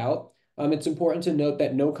check that out. It's important to note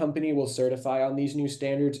that no company will certify on these new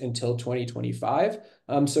standards until 2025.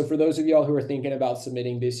 So for those of y'all who are thinking about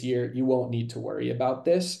submitting this year, you won't need to worry about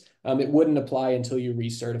this. It wouldn't apply until you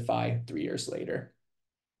recertify 3 years later.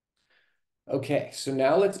 Okay, so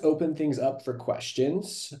now let's open things up for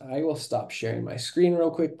questions. I will stop sharing my screen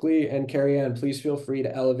real quickly, and Carrie Ann, please feel free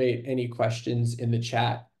to elevate any questions in the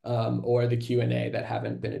chat or the Q&A that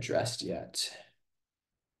haven't been addressed yet.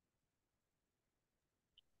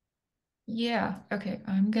 Yeah, okay.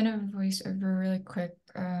 I'm gonna voice over really quick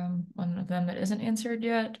one of them that isn't answered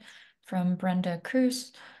yet from Brenda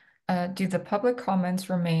Cruz. Do the public comments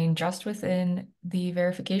remain just within the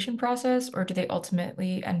verification process, or do they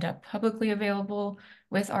ultimately end up publicly available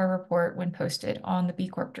with our report when posted on the B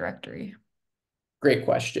Corp directory? Great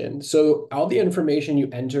question. So all the information you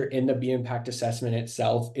enter in the B impact assessment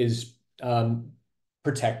itself is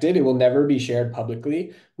protected. It will never be shared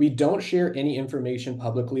publicly. We don't share any information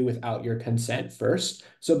publicly without your consent first.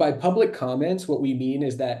 So by public comments, what we mean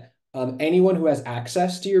is that anyone who has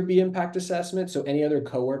access to your B impact assessment, so any other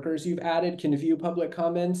coworkers you've added can view public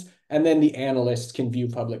comments, and then the analysts can view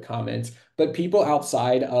public comments. But people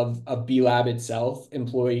outside of B Lab itself,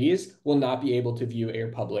 employees, will not be able to view your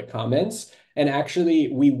public comments. And actually,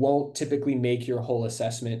 we won't typically make your whole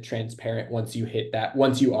assessment transparent once you hit that,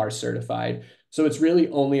 once you are certified. So it's really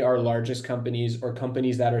only our largest companies or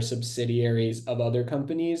companies that are subsidiaries of other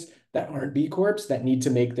companies that aren't B Corps that need to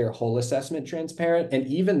make their whole assessment transparent. And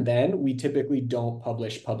even then, we typically don't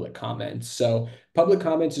publish public comments. So public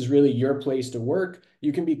comments is really your place to work.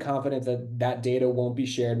 You can be confident that that data won't be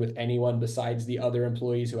shared with anyone besides the other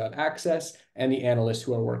employees who have access and the analysts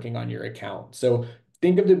who are working on your account. So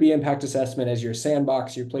think of the B impact assessment as your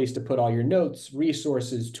sandbox, your place to put all your notes,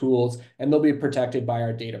 resources, tools, and they'll be protected by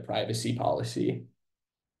our data privacy policy.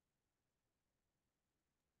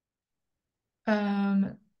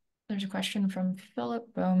 There's a question from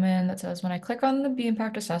Philip Bowman that says, when I click on the B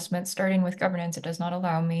impact assessment, starting with governance, it does not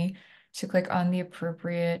allow me to click on the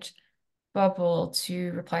appropriate bubble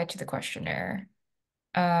to reply to the questionnaire.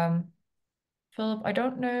 Philip, I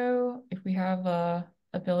don't know if we have a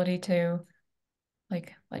ability to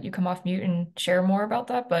like let you come off mute and share more about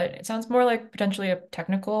that, but it sounds more like potentially a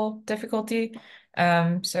technical difficulty.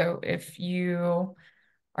 So if you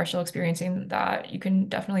are still experiencing that, you can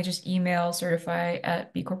definitely just email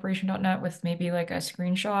certify@bcorporation.net with maybe like a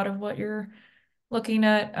screenshot of what you're looking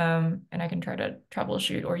at, and I can try to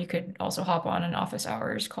troubleshoot, or you could also hop on an office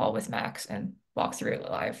hours call with Max and walk through it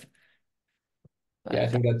live. Yeah, I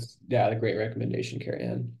But think that's a great recommendation, Carrie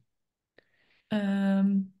Ann.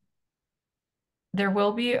 there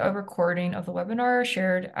will be a recording of the webinar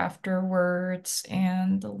shared afterwards,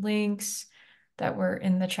 and the links that were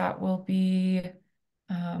in the chat will be,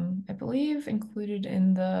 I believe, included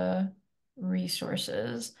in the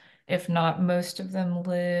resources. If not, most of them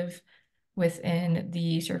live within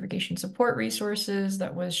the certification support resources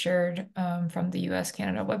that was shared from the US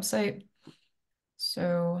Canada website.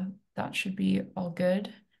 So that should be all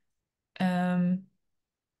good.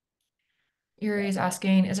 Yuri is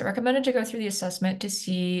asking, is it recommended to go through the assessment to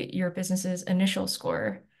see your business's initial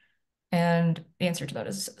score? And the answer to that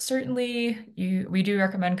is certainly. We do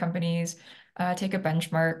recommend companies take a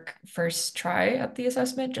benchmark first try at the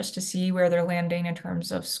assessment just to see where they're landing in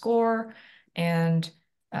terms of score and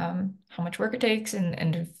how much work it takes,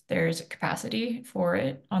 and if there's a capacity for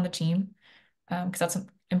it on the team, because that's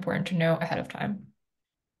important to know ahead of time.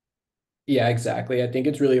 Yeah, exactly. I think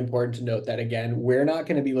it's really important to note that, again, we're not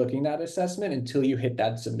going to be looking at assessment until you hit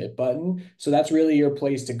that submit button. So that's really your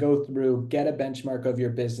place to go through, get a benchmark of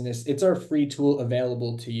your business. It's our free tool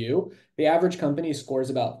available to you. The average company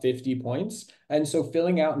scores about 50 points. And so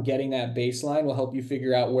filling out and getting that baseline will help you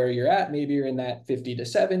figure out where you're at. Maybe you're in that 50 to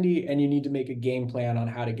 70, and you need to make a game plan on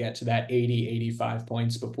how to get to that 80, 85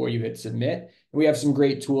 points before you hit submit. We have some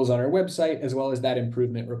great tools on our website, as well as that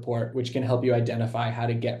improvement report, which can help you identify how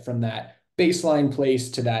to get from that baseline place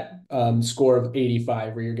to that score of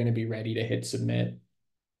 85 where you're going to be ready to hit submit.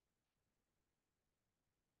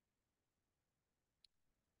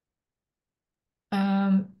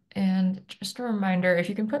 And just a reminder, if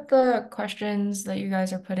you can put the questions that you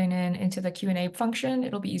guys are putting in into the Q&A function,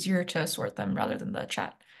 it'll be easier to sort them rather than the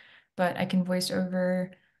chat. But I can voice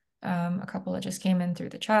over a couple that just came in through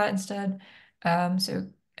the chat instead. So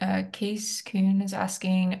Case Kuhn is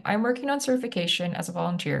asking, I'm working on certification as a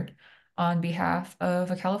volunteer on behalf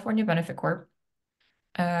of a California benefit corp,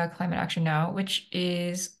 Climate Action Now, which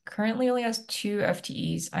is currently only has 2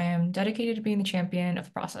 FTEs. I am dedicated to being the champion of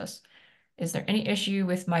the process. Is there any issue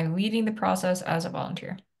with my leading the process as a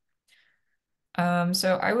volunteer?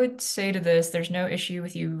 So I would say to this, there's no issue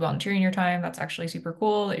with you volunteering your time. That's actually super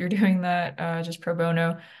cool that you're doing that, just pro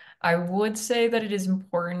bono. I would say that it is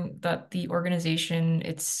important that the organization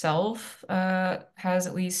itself has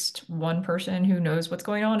at least one person who knows what's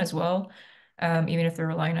going on as well, even if they're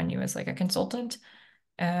relying on you as like a consultant.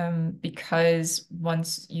 Because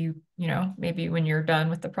once maybe when you're done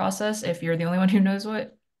with the process, if you're the only one who knows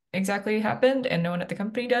what exactly happened and no one at the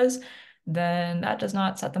company does, then that does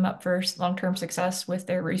not set them up for long-term success with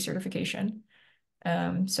their recertification.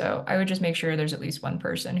 So I would just make sure there's at least one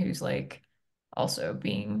person who's like also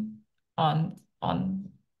being on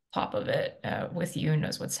top of it with you and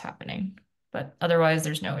knows what's happening. But otherwise,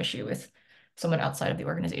 there's no issue with someone outside of the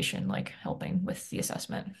organization like helping with the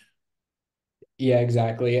assessment. Yeah,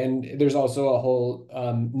 exactly. And there's also a whole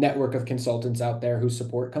network of consultants out there who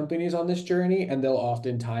support companies on this journey, and they'll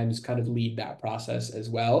oftentimes kind of lead that process as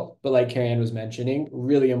well. But like Carrie Ann was mentioning,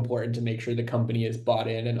 really important to make sure the company is bought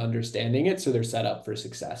in and understanding it so they're set up for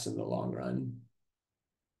success in the long run.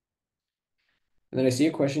 And then I see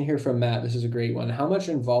a question here from Matt. This is a great one. How much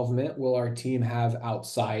involvement will our team have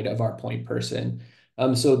outside of our point person?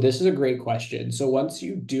 So this is a great question. So once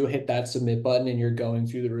you do hit that submit button and you're going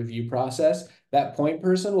through the review process, that point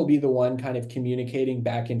person will be the one kind of communicating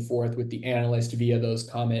back and forth with the analyst via those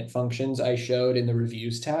comment functions I showed in the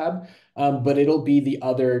reviews tab. But it'll be the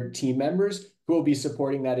other team members who will be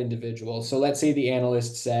supporting that individual. So let's say the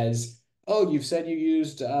analyst says, oh, you've said you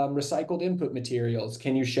used recycled input materials.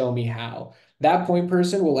 Can you show me how? That point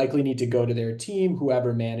person will likely need to go to their team,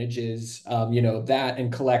 whoever manages, that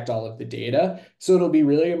and collect all of the data. So it'll be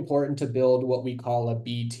really important to build what we call a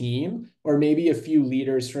B team, or maybe a few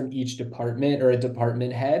leaders from each department or a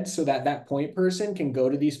department head, so that that point person can go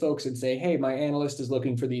to these folks and say, hey, my analyst is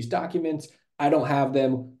looking for these documents. I don't have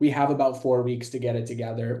them. We have about 4 weeks to get it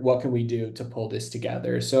together. What can we do to pull this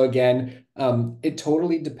together? So again, it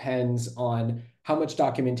totally depends on how much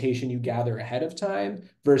documentation you gather ahead of time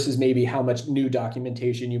versus maybe how much new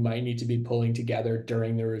documentation you might need to be pulling together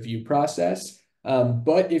during the review process.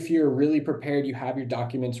 But if you're really prepared, you have your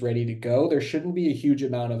documents ready to go, there shouldn't be a huge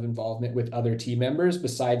amount of involvement with other team members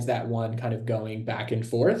besides that one kind of going back and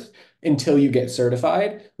forth until you get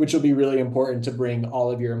certified, which will be really important to bring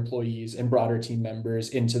all of your employees and broader team members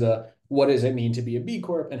into the what does it mean to be a B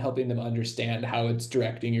Corp and helping them understand how it's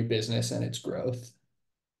directing your business and its growth.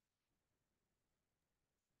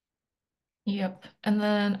 Yep. And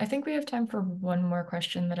then I think we have time for one more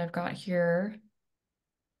question that I've got here.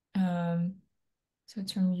 So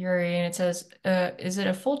it's from Yuri, and it says, is it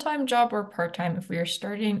a full-time job or part-time if we are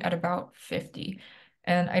starting at about 50?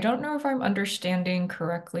 And I don't know if I'm understanding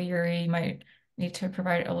correctly, Yuri. You might need to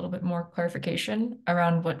provide a little bit more clarification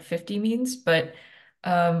around what 50 means. But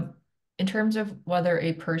in terms of whether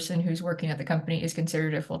a person who's working at the company is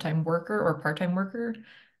considered a full-time worker or part-time worker,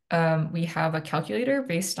 we have a calculator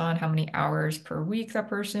based on how many hours per week that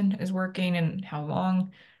person is working and how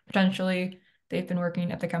long potentially they've been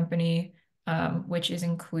working at the company, which is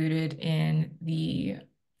included in the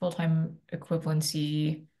full-time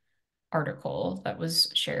equivalency article that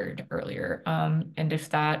was shared earlier. And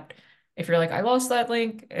if you're like, I lost that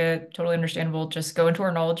link, totally understandable. Just go into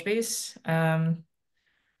our knowledge base and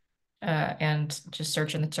just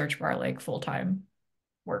search in the search bar like full-time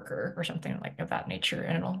worker or something like of that nature,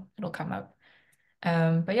 and it'll come up.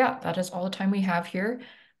 But yeah, that is all the time we have here.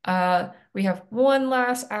 We have one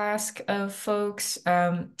last ask of folks.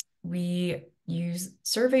 We use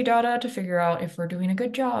survey data to figure out if we're doing a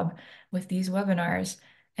good job with these webinars.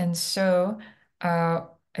 And so I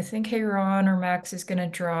think Hey Ron or Max is going to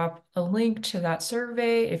drop a link to that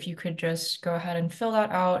survey. If you could just go ahead and fill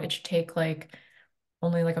that out, it should take like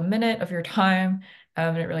only like a minute of your time,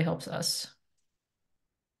 and it really helps us.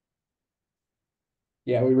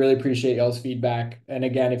 Yeah, we really appreciate y'all's feedback. And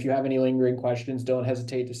again, if you have any lingering questions, don't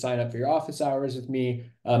hesitate to sign up for your office hours with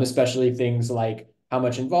me, especially things like how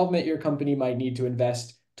much involvement your company might need to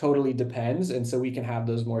invest. Totally depends. And so we can have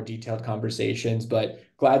those more detailed conversations. But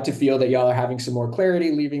glad to feel that y'all are having some more clarity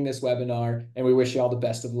leaving this webinar. And we wish y'all the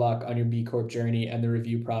best of luck on your B Corp journey and the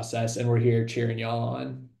review process. And we're here cheering y'all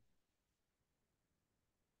on.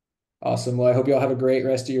 Awesome. Well, I hope you all have a great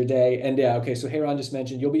rest of your day. And yeah, okay, so Ron just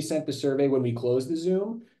mentioned you'll be sent the survey when we close the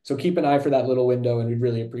Zoom. So keep an eye for that little window, and we'd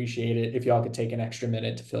really appreciate it if y'all could take an extra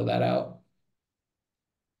minute to fill that out.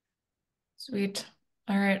 Sweet.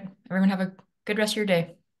 All right. Everyone have a good rest of your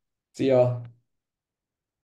day. See y'all.